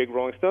story or a big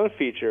Rolling Stone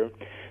feature,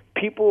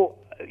 people,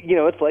 you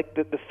know, it's like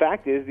the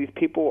fact is these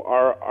people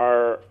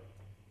are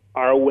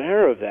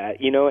aware of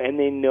that, you know, and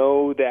they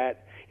know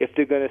that if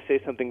they're going to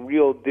say something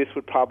real, this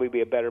would probably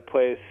be a better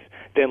place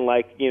than,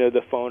 like, you know, the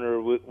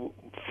phoner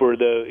for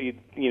the,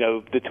 you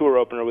know, the tour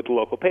opener with the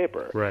local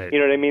paper. Right. You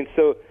know what I mean?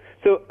 So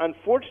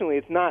unfortunately,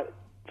 it's not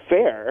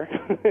fair,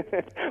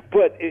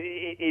 but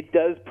it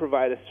does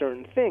provide a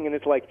certain thing. And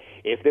it's like,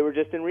 if they were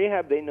just in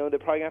rehab, they know they're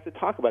probably going to have to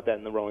talk about that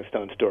in the Rolling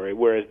Stone story,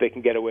 whereas they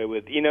can get away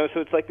with, you know,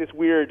 so it's like this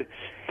weird,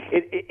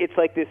 it's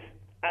like this,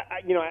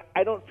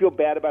 I don't feel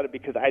bad about it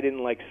because I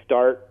didn't, like,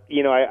 start,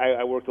 you know,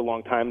 I worked a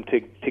long time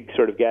to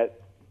sort of get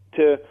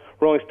to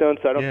Rolling Stone,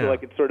 so I don't feel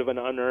like it's sort of an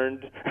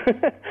unearned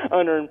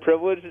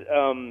privilege.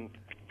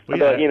 But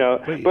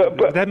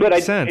that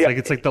makes sense. Yeah. Like,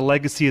 it's like the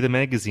legacy of the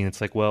magazine.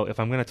 It's like, well, if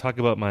I'm going to talk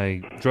about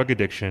my drug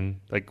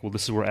addiction, like, well,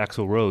 this is where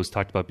Axl Rose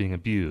talked about being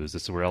abused.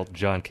 This is where Elton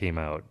John came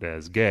out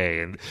as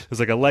gay, and there's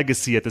like a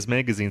legacy at this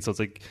magazine. So it's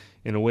like,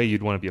 in a way,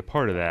 you'd want to be a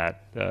part of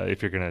that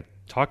if you're going to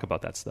talk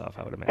about that stuff,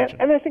 I would imagine.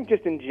 And I think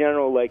just in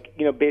general, like,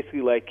 you know,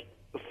 basically, like,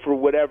 for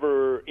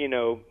whatever, you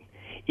know,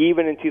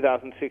 even in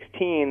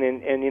 2016,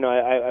 and you know,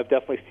 I've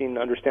definitely seen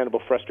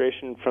understandable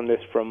frustration from this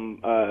from,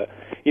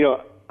 you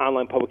know,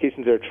 online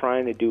publications that are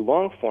trying to do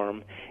long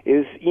form,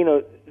 is, you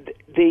know,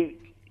 they,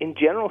 in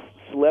general,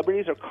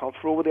 celebrities are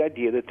comfortable with the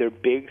idea that their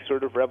big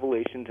sort of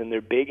revelations and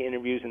their big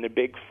interviews and their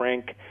big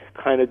frank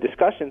kind of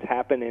discussions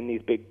happen in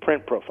these big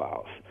print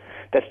profiles.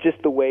 That's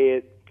just the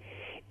way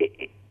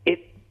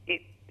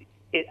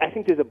I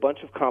think there's a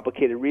bunch of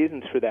complicated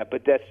reasons for that,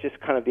 but that's just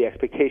kind of the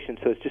expectation,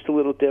 so it's just a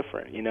little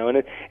different, you know.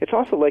 And it's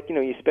also like, you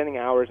know, you're spending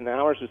hours and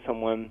hours with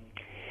someone,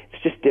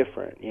 it's just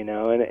different, you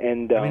know.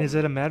 And I mean, is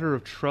it a matter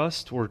of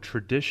trust or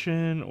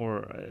tradition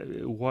or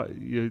what?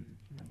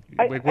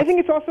 I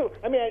think it's also,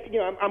 I mean, you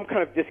know, I'm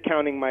kind of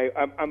discounting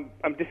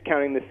I'm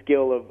discounting the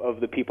skill of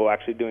the people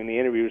actually doing the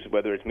interviews,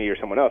 whether it's me or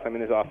someone else. I mean,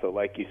 there's also,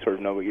 like, you sort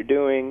of know what you're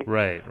doing.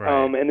 Right.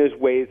 And there's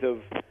ways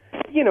of,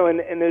 you know, and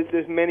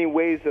there's many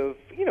ways of,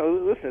 you know,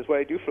 listen, it's what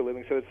I do for a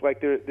living, so it's like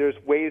there's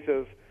ways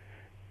of,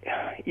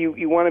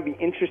 you want to be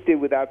interested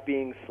without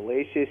being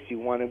salacious, you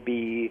want to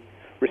be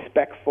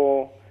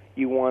respectful,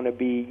 you want to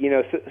be, you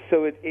know,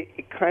 so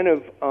it kind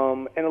of,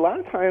 and a lot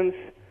of times,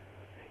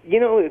 you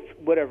know, it's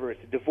whatever,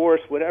 it's a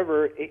divorce,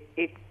 whatever,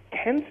 it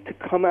tends to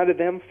come out of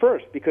them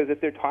first, because if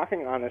they're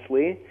talking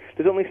honestly,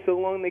 there's only so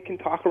long they can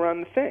talk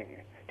around the thing.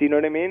 Do you know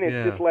what I mean?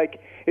 It's just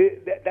like,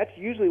 that's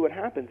usually what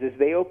happens, is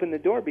they open the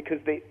door because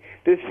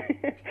there's,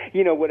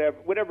 you know,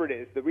 whatever it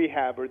is, the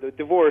rehab or the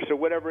divorce or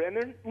whatever,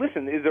 and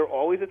listen, is there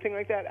always a thing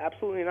like that?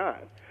 Absolutely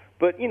not.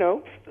 But, you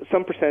know,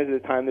 some percentage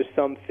of the time there's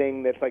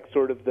something that's like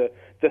sort of the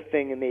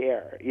thing in the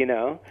air, you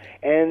know?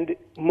 And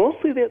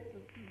mostly the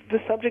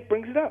subject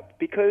brings it up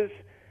because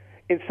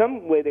in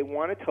some way they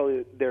want to tell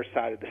you their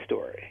side of the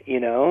story, you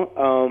know?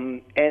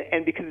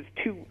 And because it's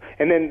too,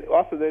 and then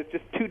also it's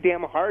just too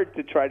damn hard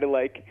to try to,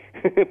 like,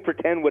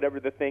 pretend whatever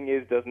the thing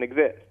is doesn't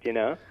exist, you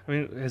know? I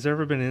mean, has there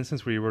ever been an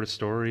instance where you wrote a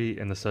story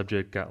and the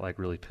subject got, like,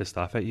 really pissed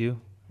off at you,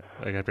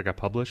 like, after it got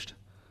published?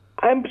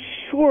 I'm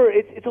Sure,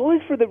 it's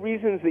always for the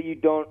reasons that you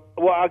don't.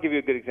 Well, I'll give you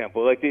a good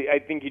example. Like I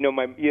think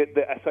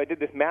so I did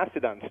this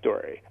Mastodon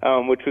story,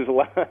 which was a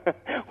lot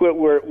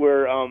where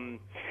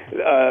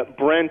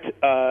Brent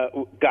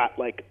got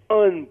like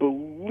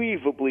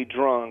unbelievably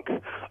drunk,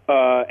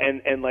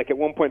 and like at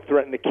one point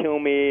threatened to kill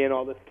me and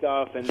all this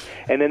stuff, and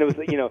then it was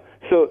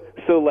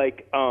so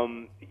like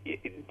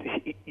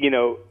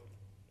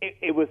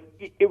It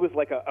was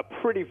like a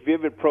pretty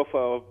vivid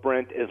profile of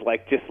Brent as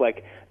like just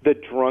like the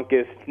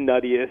drunkest,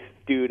 nuttiest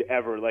dude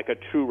ever, like a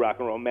true rock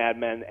and roll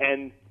madman.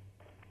 And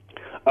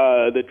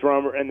the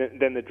drummer, and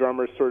then the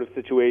drummer's sort of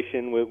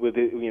situation with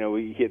it,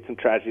 he had some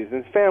tragedies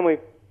in his family.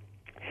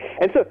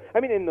 And so,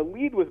 I mean, and the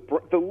lead was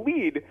the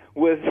lead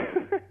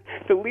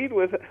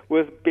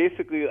was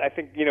basically, I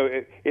think,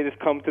 it has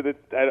come to the.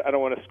 I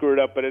don't want to screw it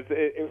up, but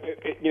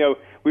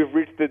we've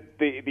reached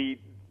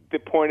the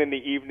point in the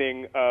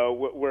evening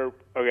where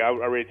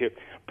I'll read it to you.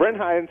 Brent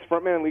Hines,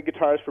 frontman and lead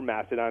guitarist for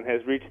Mastodon,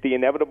 has reached the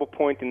inevitable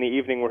point in the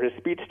evening where his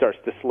speech starts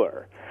to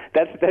slur.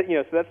 So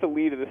that's the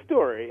lead of the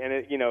story,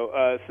 and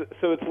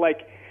so it's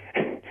like,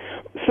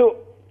 so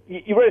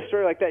you write a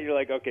story like that, you're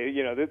like, okay,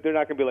 they're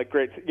not going to be like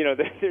great,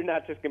 they're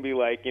not just going to be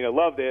like,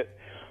 loved it.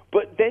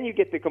 But then you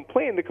get the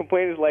complaint. The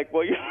complaint is like,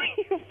 well, you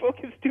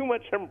focus too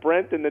much on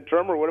Brent and the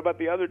drummer. What about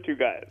the other two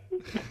guys?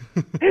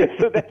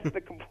 So that's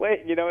the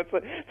complaint.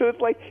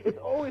 It's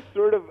always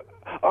sort of,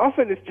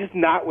 often it's just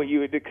not what you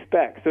would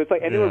expect. So it's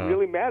like, and they were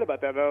really mad about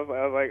that. I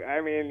was like,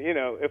 I mean,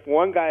 if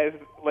one guy is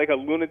like a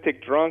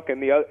lunatic drunk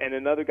and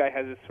another guy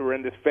has this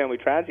horrendous family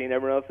tragedy and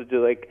everyone else is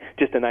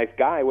just a nice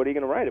guy, what are you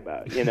going to write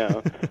about?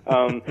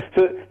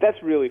 So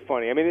that's really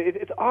funny. I mean,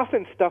 it's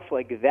often stuff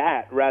like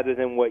that rather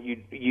than what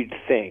you'd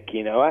think.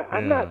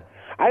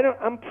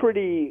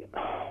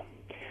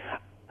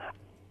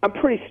 I'm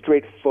pretty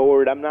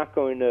straightforward. I'm not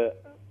going to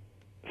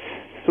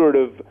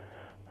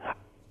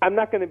I'm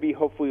not going to be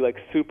hopefully like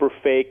super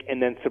fake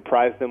and then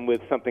surprise them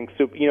with something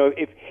super.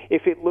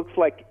 If it looks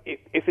like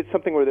if it's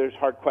something where there's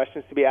hard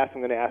questions to be asked, I'm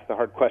going to ask the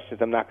hard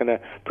questions. I'm not going to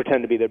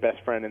pretend to be their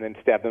best friend and then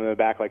stab them in the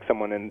back like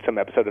someone in some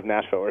episode of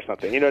Nashville or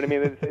something. You know what I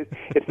mean?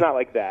 It's not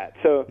like that.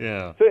 So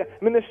yeah. I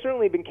mean, there's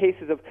certainly been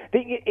cases of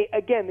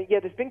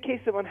there's been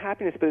cases of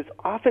unhappiness, but it's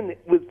often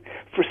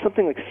for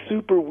something like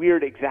super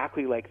weird,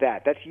 exactly like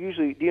that. That's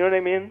usually, do you know what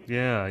I mean?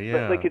 Yeah.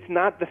 But like it's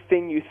not the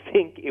thing you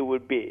think it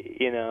would be.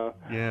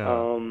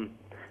 Yeah.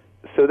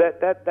 So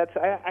that's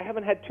I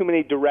haven't had too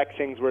many direct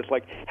things where it's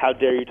like, how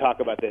dare you talk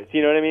about this?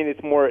 You know what I mean?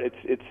 It's more it's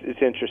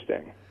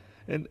interesting.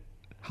 And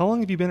how long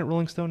have you been at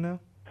Rolling Stone now?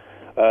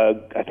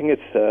 I think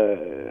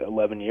it's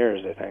 11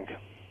 years. I think.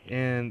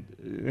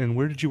 And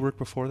where did you work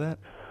before that?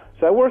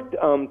 So I worked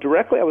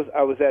directly. I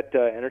was at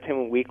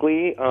Entertainment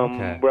Weekly, where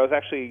I was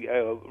actually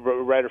a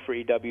writer for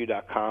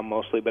EW.com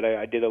mostly, but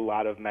I did a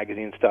lot of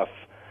magazine stuff.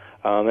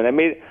 And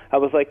I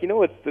was like,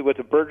 what's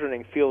a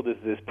burgeoning field is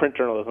this print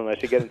journalism. I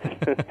should get into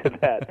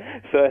that.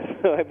 So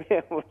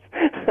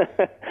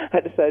I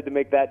decided to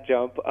make that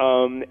jump.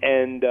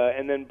 And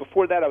then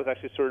before that, I was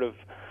actually sort of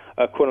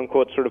quote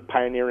unquote sort of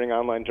pioneering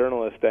online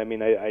journalist. I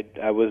mean, I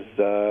was at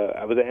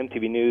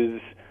MTV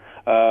News,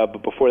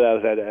 but before that, I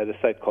was at a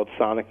site called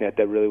SonicNet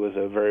that really was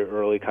a very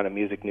early kind of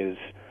music news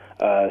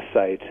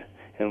site,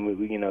 and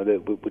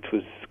which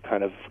was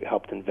kind of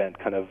helped invent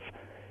kind of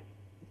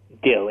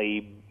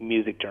daily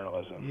music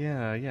journalism.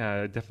 Yeah,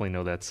 I definitely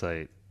know that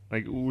site.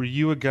 Like, were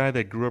you a guy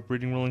that grew up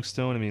reading Rolling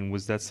Stone? I mean,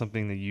 was that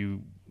something that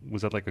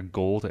was that like a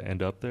goal to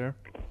end up there?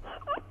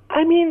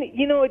 I mean,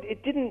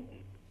 it didn't.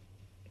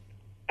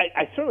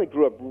 I certainly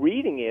grew up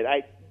reading it.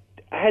 I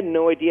had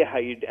no idea how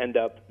you'd end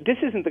up. This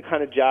isn't the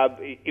kind of job.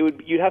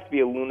 You'd have to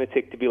be a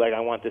lunatic to be like, I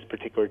want this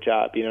particular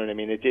job. You know what I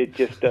mean? It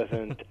just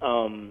doesn't.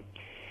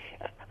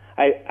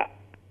 I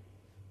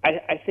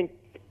think.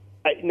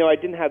 I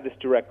didn't have this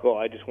direct goal.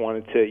 I just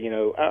wanted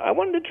to, I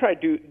wanted to try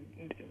to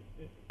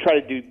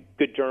do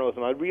good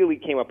journalism. I really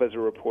came up as a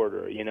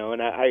reporter,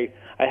 and I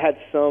had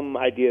some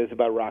ideas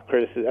about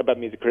about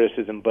music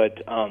criticism,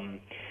 but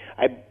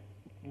I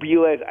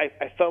realized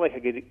I felt like I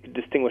could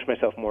distinguish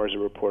myself more as a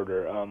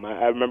reporter.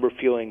 I remember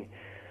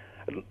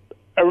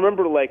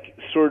like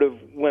sort of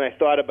when I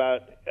thought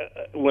about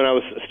when I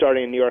was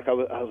starting in New York, I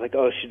was like,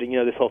 oh,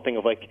 this whole thing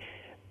of like,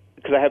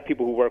 because I have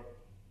people who work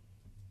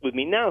with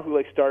me now who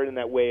like started in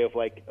that way of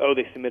like, oh,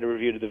 they submit a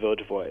review to the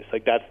Village Voice,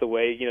 like that's the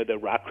way, the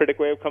rock critic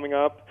way of coming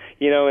up,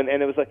 and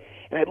it was like,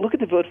 and I'd look at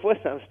the Village Voice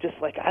and I was just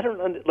like, I don't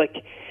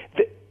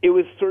it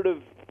was sort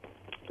of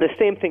the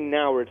same thing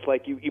now where it's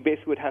like you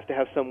basically would have to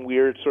have some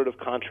weird sort of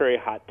contrary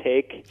hot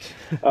take,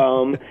 Yeah.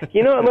 I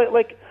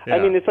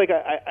mean, it's like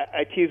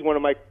I teased one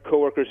of my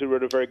coworkers who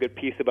wrote a very good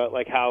piece about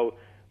like how.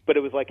 But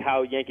it was like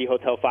how Yankee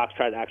Hotel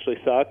Foxtrot actually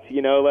sucked,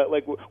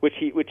 like which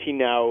he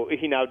now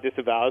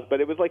disavows. But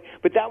it was like,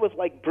 but that was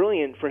like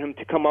brilliant for him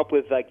to come up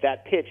with like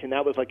that pitch, and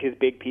that was like his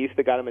big piece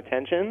that got him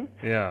attention.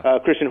 Yeah,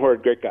 Christian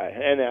Horde, great guy,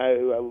 and I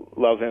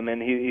love him,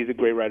 and he's a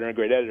great writer and a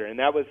great editor.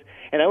 And I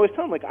always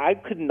tell him like I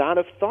could not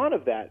have thought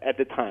of that at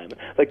the time.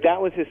 Like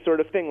that was his sort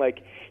of thing.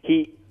 Like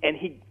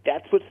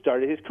that's what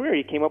started his career.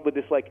 He came up with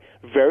this like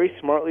very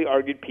smartly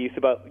argued piece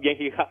about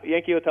Yankee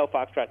Hotel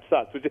Foxtrot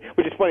sucks, which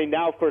is funny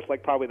now. Of course,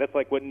 like probably that's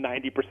like what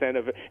 90%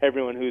 of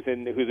everyone who's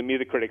a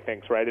music critic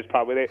thinks, right? Is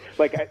probably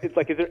it's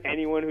like is there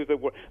anyone who's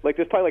like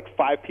there's probably like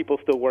 5 people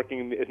still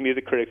working as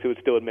music critics who would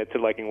still admit to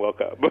liking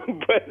Wilco, but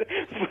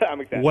I'm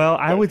exaggerating. Well,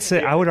 I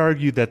would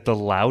argue that the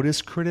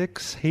loudest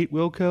critics hate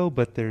Wilco,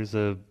 but there's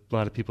a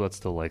lot of people that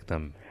still like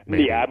them.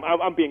 Maybe. Yeah,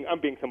 I'm being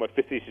somewhat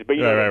facetious, but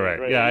you know right.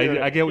 Right? Yeah, you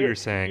know I get what you're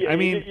saying. Yeah, I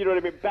mean, you know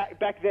what I mean.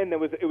 Back then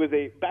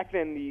back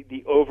then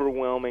the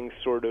overwhelming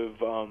sort of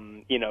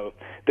the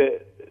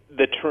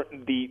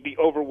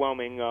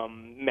overwhelming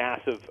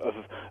mass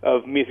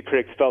of music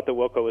critics felt that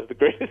Wilco was the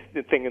greatest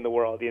thing in the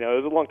world. You know,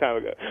 it was a long time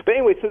ago. But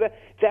anyway, so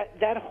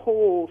that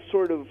whole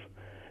sort of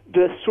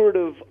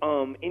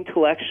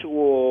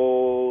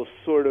intellectual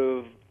sort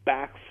of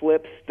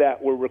backflips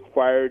that were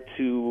required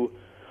to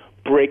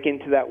break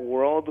into that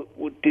world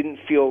didn't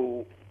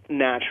feel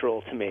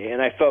natural to me,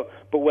 and I felt.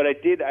 But what I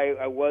did,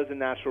 I was a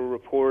natural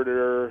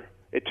reporter.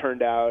 It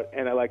turned out,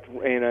 and I liked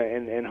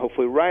and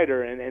hopefully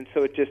writer, and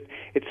so it's.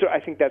 I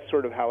think that's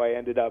sort of how I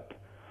ended up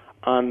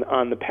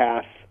on the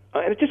path,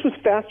 and it just was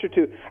faster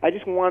too. I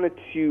just wanted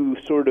to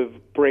sort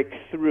of break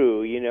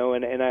through, you know,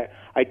 and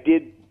I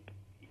did,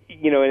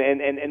 you know,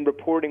 and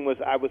reporting was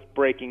I was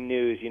breaking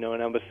news, you know,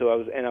 and I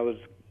was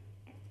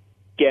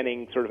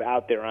getting sort of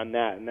out there on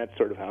that, and that's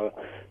sort of how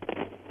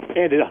I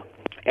ended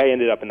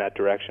up in that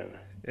direction.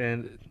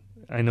 And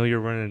I know you're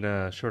running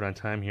short on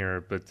time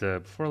here, but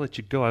before I let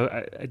you go,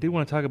 I did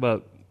want to talk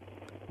about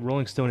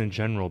Rolling Stone in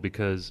general,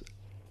 because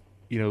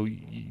you know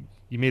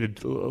you made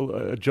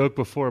a joke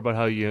before about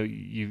how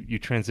you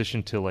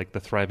transitioned to like the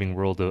thriving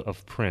world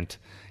of print,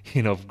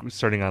 you know,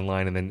 starting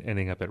online and then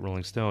ending up at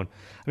Rolling Stone.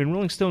 I mean,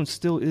 Rolling Stone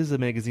still is a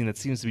magazine that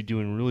seems to be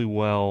doing really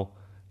well.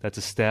 That's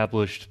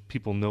established.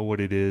 People know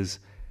what it is.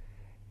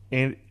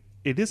 And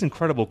it is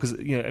incredible because,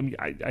 you know, I mean,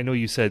 I know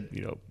you said,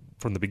 you know,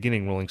 from the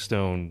beginning, Rolling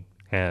Stone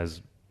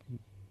has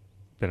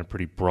been a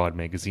pretty broad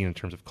magazine in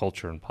terms of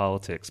culture and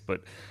politics,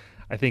 but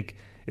I think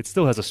it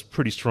still has a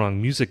pretty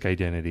strong music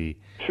identity.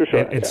 Sure,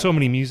 and so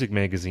many music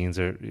magazines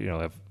are, you know,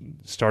 have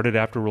started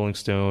after Rolling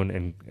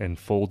Stone and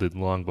folded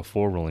long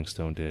before Rolling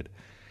Stone did.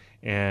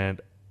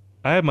 And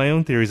I have my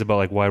own theories about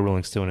like why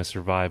Rolling Stone has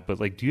survived, but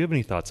like, do you have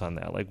any thoughts on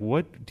that? Like,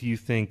 what do you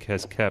think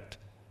has kept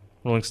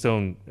Rolling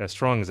Stone as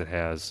strong as it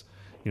has?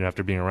 You know,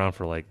 after being around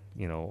for like,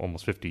 you know,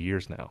 almost 50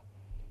 years now.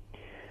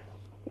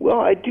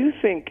 Well, I do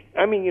think.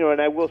 I mean, you know, and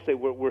I will say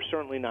we're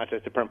certainly not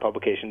just a print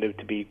publication.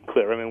 To be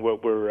clear, I mean,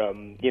 we're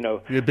you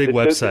know, a big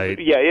website.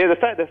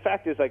 The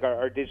fact is, like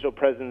our digital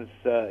presence.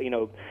 You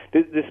know,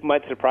 this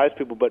might surprise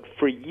people, but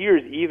for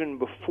years, even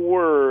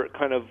before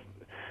kind of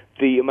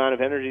the amount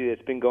of energy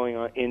that's been going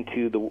on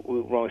into the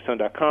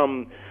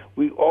RollingStone.com,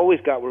 we always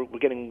we're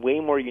getting way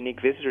more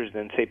unique visitors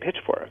than, say,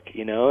 Pitchfork.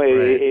 You know,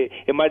 right.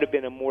 It might have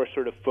been a more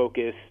sort of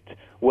focused,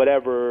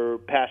 whatever,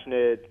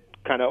 passionate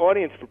kind of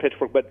audience for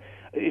Pitchfork, but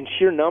in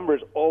sheer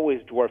numbers,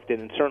 always dwarfed it,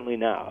 and certainly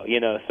now. You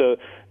know, so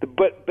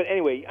but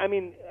anyway, I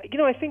mean, you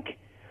know, I think.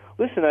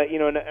 Listen, you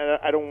know, and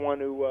I don't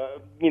want to,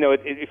 you know,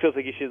 it feels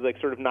like you should like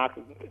sort of knock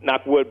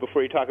wood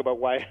before you talk about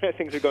why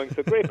things are going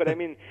so great. But I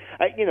mean,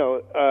 you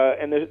know,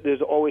 and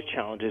there's always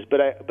challenges.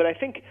 But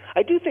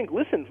I do think.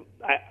 Listen,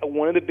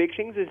 one of the big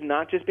things is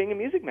not just being a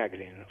music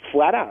magazine,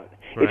 flat out.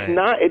 Right.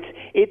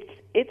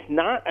 It's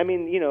not. I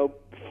mean, you know,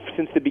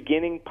 since the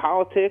beginning,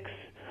 politics,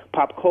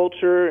 pop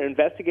culture,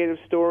 investigative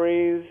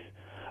stories,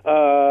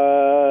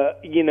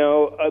 you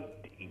know.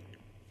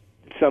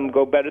 Some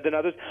go better than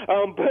others, you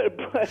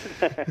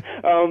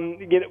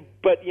know,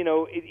 but you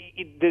know,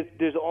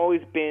 there's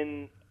always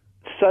been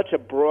such a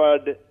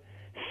broad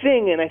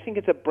thing, and I think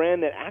it's a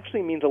brand that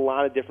actually means a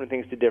lot of different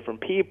things to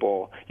different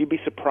people. You'd be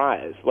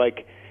surprised,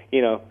 like.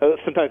 You know,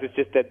 sometimes it's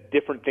just that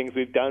different things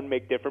we've done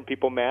make different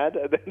people mad.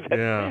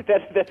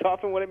 That's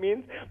often what it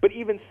means. But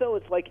even so,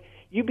 it's like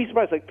you'd be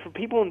surprised. Like for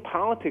people in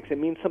politics, it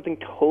means something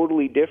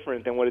totally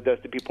different than what it does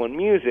to people in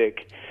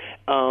music.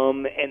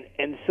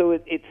 And so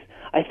it's.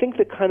 I think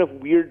the kind of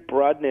weird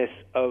broadness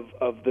of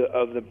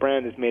the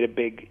brand has made a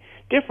big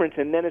difference,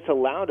 and then it's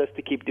allowed us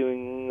to keep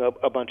doing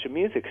a bunch of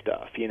music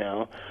stuff. You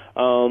know,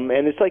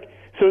 and it's like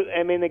so.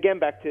 I mean, again,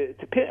 back to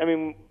Pitt. I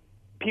mean.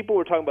 People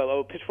were talking about,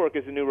 oh, Pitchfork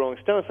is the new Rolling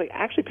Stone. It's like,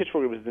 actually,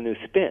 Pitchfork was the new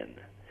Spin,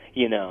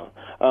 you know.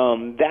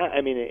 That,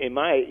 I mean, in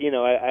my, you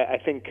know, I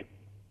think,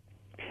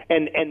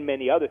 and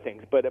many other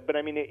things. But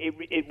I mean,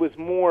 it was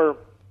more,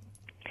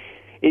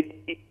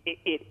 it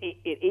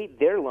ate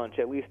their lunch,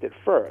 at least at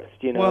first,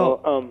 you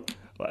know.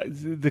 Well,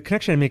 the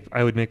connection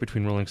I would make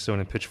between Rolling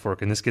Stone and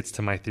Pitchfork, and this gets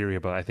to my theory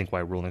about, I think,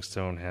 why Rolling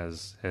Stone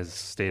has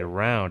stayed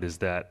around, is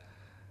that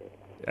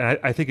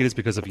I think it is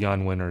because of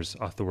Jan Wenner's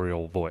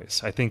authorial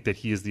voice. I think that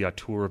he is the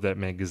auteur of that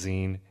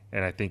magazine,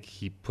 and I think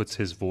he puts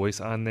his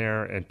voice on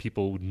there, and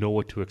people know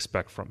what to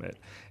expect from it.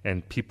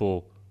 And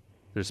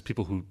there's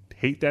people who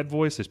hate that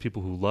voice, there's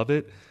people who love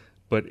it,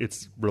 but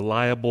it's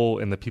reliable,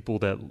 and the people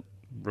that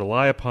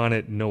rely upon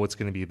it know it's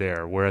going to be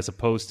there. Whereas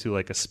opposed to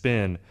like a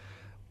Spin,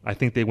 I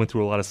think they went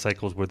through a lot of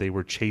cycles where they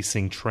were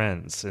chasing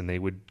trends and they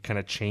would kind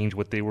of change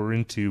what they were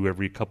into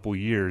every couple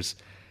years.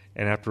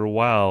 And after a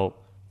while,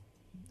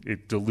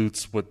 it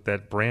dilutes what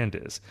that brand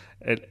is.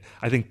 And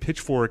I think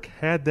Pitchfork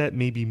had that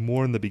maybe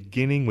more in the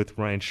beginning with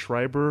Ryan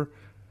Schreiber.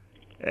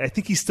 I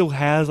think he still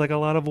has like a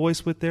lot of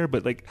voice with there,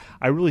 but like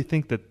I really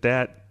think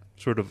that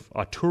sort of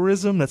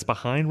auteurism that's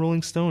behind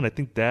Rolling Stone, I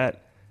think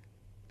that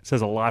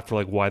says a lot for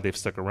like why they've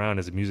stuck around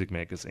as a music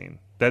magazine.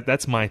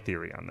 That's my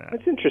theory on that.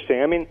 That's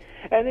interesting. I mean,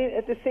 and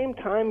at the same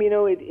time,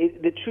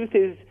 the truth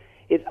is,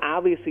 it's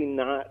obviously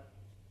not.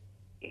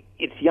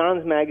 It's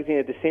Jan's magazine.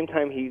 At the same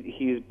time,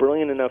 he's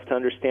brilliant enough to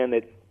understand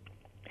that,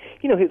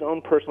 his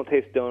own personal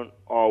tastes don't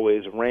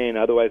always reign.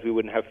 Otherwise, we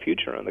wouldn't have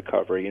Future on the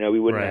cover. We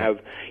wouldn't have.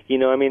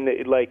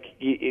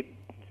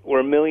 Or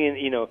a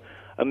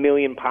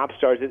million pop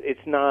stars.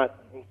 It's not.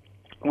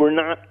 We're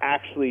not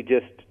actually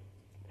just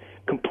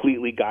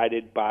completely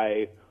guided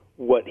by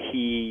what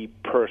he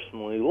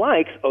personally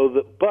likes,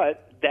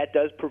 but that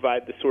does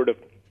provide the sort of,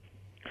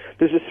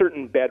 there's a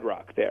certain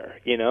bedrock there,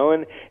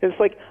 and it's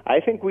like, I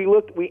think we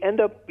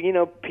end up,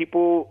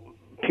 people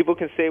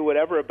can say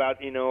whatever about,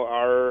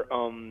 our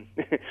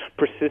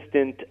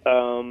persistent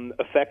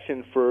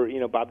affection for,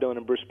 Bob Dylan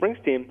and Bruce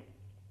Springsteen,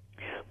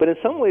 but in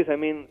some ways, I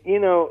mean,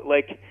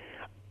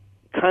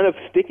 kind of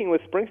sticking with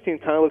Springsteen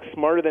kind of looks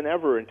smarter than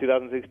ever in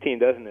 2016,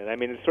 doesn't it? I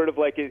mean, it's sort of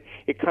like it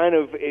kind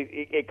of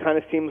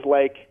seems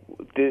like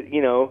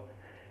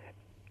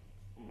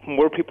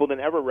more people than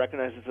ever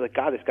recognize it's like,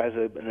 God, this guy's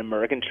an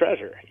American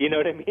treasure. You know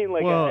what I mean?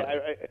 Like, well,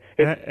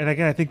 and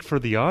again, I think for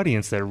the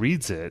audience that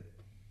reads it,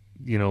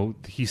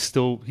 he's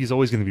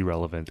always going to be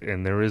relevant,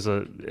 and there's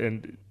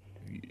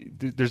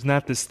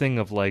not this thing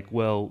of like,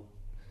 well,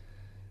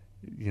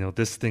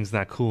 this thing's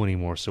not cool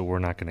anymore, so we're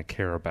not going to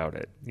care about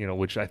it,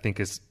 which I think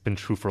has been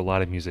true for a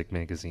lot of music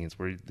magazines,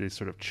 where they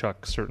sort of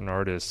chuck certain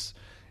artists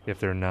if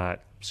they're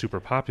not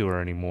super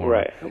popular anymore.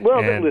 Right. Well,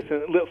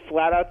 listen,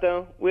 flat out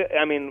though, we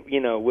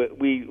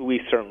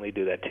certainly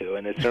do that too,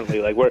 and it's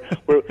certainly like we're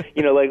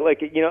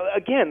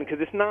again, because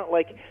it's not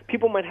like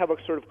people might have a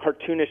sort of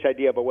cartoonish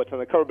idea about what's on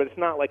the cover, but it's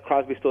not like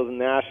Crosby, Stills and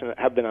Nash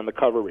have been on the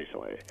cover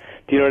recently.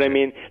 Do you know what I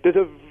mean? There's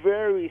a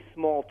very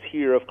small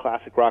tier of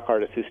classic rock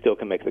artists who still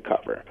can make the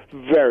cover.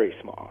 Very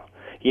small.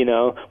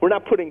 We're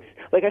not putting,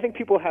 like, I think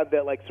people have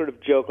that, like, sort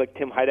of joke, like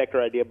Tim Heidecker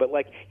idea, but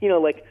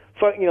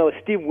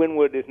Steve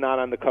Winwood is not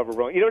on the cover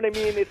wrong. You know what I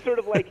mean? It's sort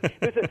of like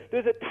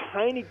there's a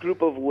tiny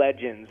group of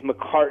legends,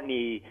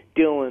 McCartney,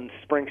 Dylan,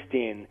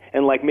 Springsteen,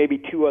 and like maybe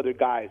two other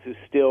guys who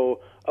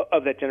still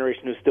of that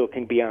generation who still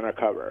can be on our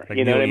cover. Like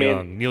you know Neil what I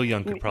Young. mean? Neil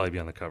Young could probably be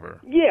on the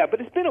cover. Yeah,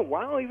 but it's been a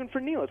while even for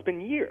Neil. It's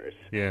been years.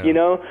 Yeah.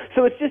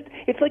 So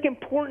it's like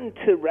important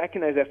to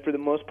recognize that for the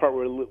most part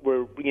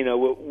we're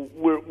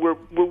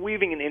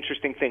weaving an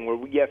interesting thing where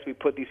yes, we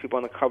put these people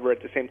on the cover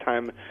at the same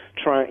time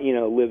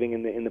living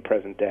in the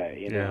present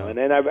day.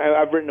 And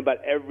I've written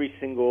about every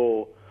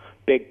single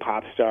big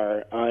pop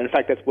star. In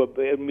fact, that's what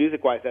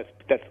music-wise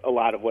that's a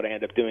lot of what I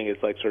end up doing is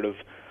like sort of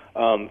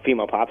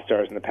female pop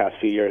stars in the past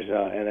few years,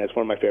 and that's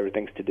one of my favorite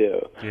things to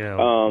do.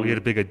 Yeah, we had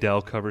a big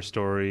Adele cover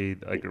story,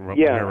 like when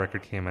her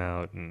record came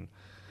out, and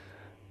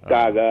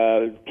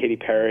Gaga, Katy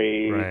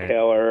Perry, right.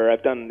 Taylor.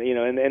 I've done,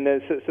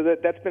 so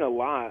that's been a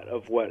lot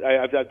of what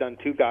I've done.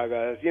 Two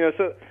Gagas,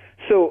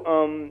 So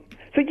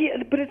yeah,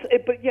 but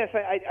yes,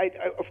 I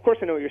of course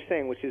I know what you're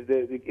saying, which is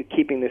the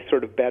keeping this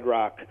sort of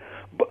bedrock,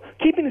 but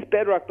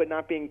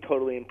not being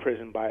totally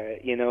imprisoned by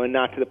it, and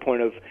not to the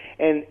point of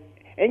and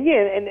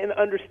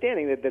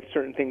understanding that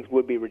certain things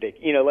would be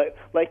ridiculous,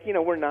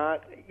 we're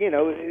not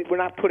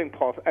putting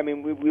Paul. I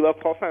mean, we love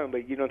Paul Simon,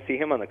 but you don't see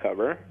him on the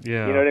cover.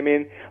 Yeah, you know what I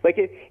mean? Like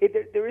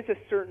there is a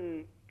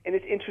certain, and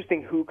it's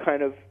interesting who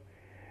kind of.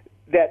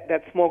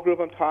 That small group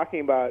I'm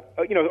talking about,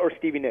 or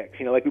Stevie Nicks,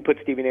 like we put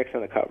Stevie Nicks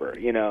on the cover,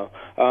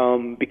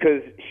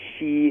 because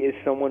she is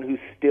someone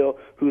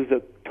who's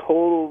a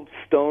total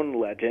Stone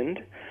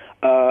legend,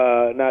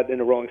 not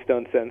in a Rolling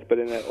Stone sense, but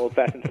in an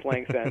old-fashioned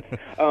slang sense,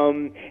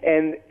 and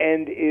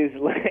is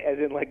as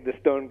in like the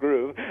Stone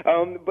groove,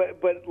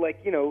 but like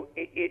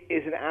it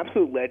is an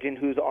absolute legend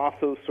who's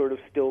also sort of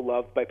still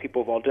loved by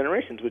people of all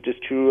generations, which is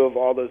true of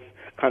all those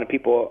kind of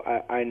people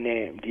I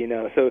named,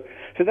 So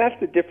that's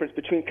the difference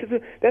between, because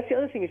that's the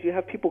other thing is you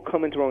have people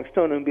come into Rolling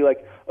Stone and be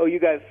like, oh, you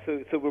guys,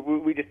 so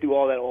we just do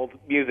all that old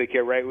music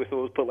here, right? So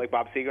we'll put like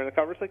Bob Seger on the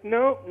cover. It's like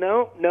no,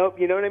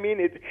 you know what I mean?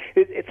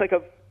 It's like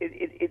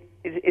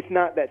it's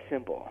not that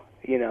simple,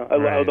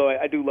 Right. Although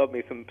I do love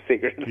me some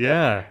Seger.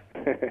 Yeah,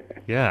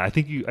 yeah. I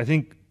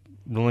think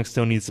Rolling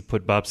Stone needs to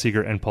put Bob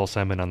Seger and Paul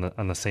Simon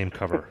on the same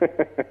cover.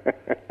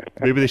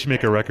 Maybe they should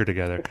make a record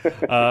together.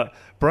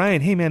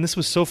 Brian, hey man, this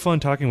was so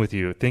fun talking with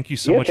you. Thank you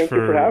so much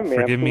for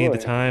giving me the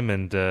time,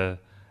 and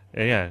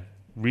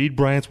read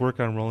Brian's work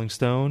on Rolling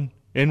Stone,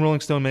 in Rolling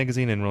Stone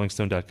magazine, and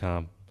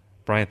rollingstone.com.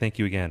 Brian, thank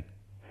you again.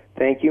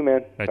 Thank you,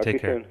 man. All right, Talk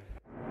take to you care. Soon.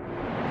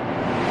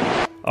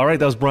 All right,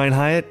 that was Brian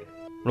Hiatt,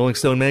 Rolling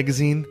Stone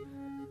magazine,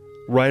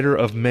 writer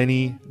of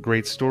many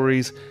great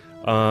stories.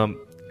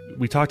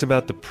 We talked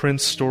about the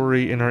Prince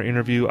story in our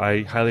interview.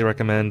 I highly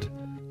recommend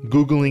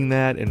Googling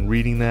that and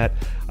reading that.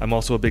 I'm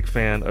also a big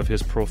fan of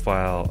his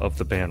profile of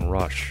the band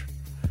Rush.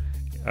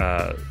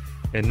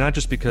 And not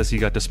just because he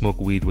got to smoke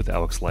weed with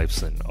Alex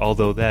Lifeson,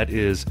 although that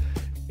is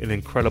an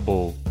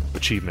incredible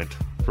achievement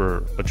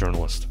for a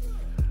journalist.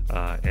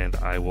 And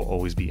I will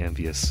always be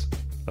envious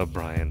of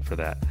Brian for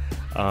that.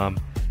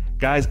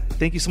 Guys,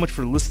 thank you so much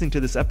for listening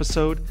to this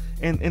episode,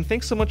 and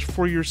thanks so much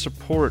for your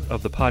support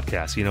of the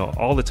podcast. You know,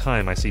 all the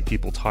time I see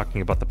people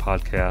talking about the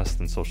podcast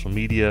and social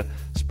media,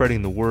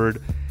 spreading the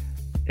word,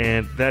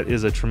 and that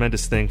is a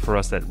tremendous thing for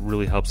us that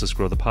really helps us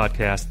grow the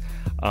podcast.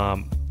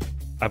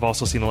 I've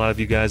also seen a lot of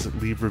you guys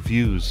leave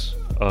reviews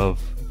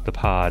of the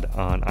pod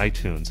on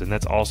iTunes, and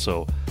that's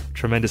also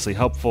tremendously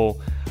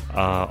helpful.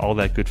 All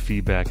that good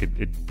feedback,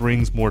 it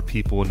brings more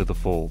people into the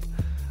fold.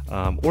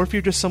 Or if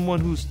you're just someone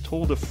who's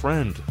told a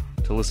friend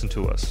to listen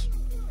to us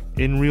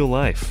in real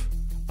life,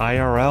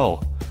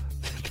 IRL,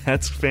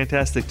 that's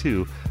fantastic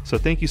too. So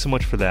thank you so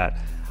much for that.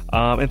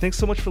 And thanks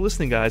so much for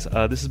listening, guys.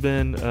 This has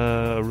been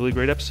a really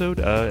great episode,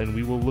 and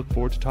we will look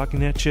forward to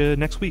talking at you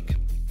next week.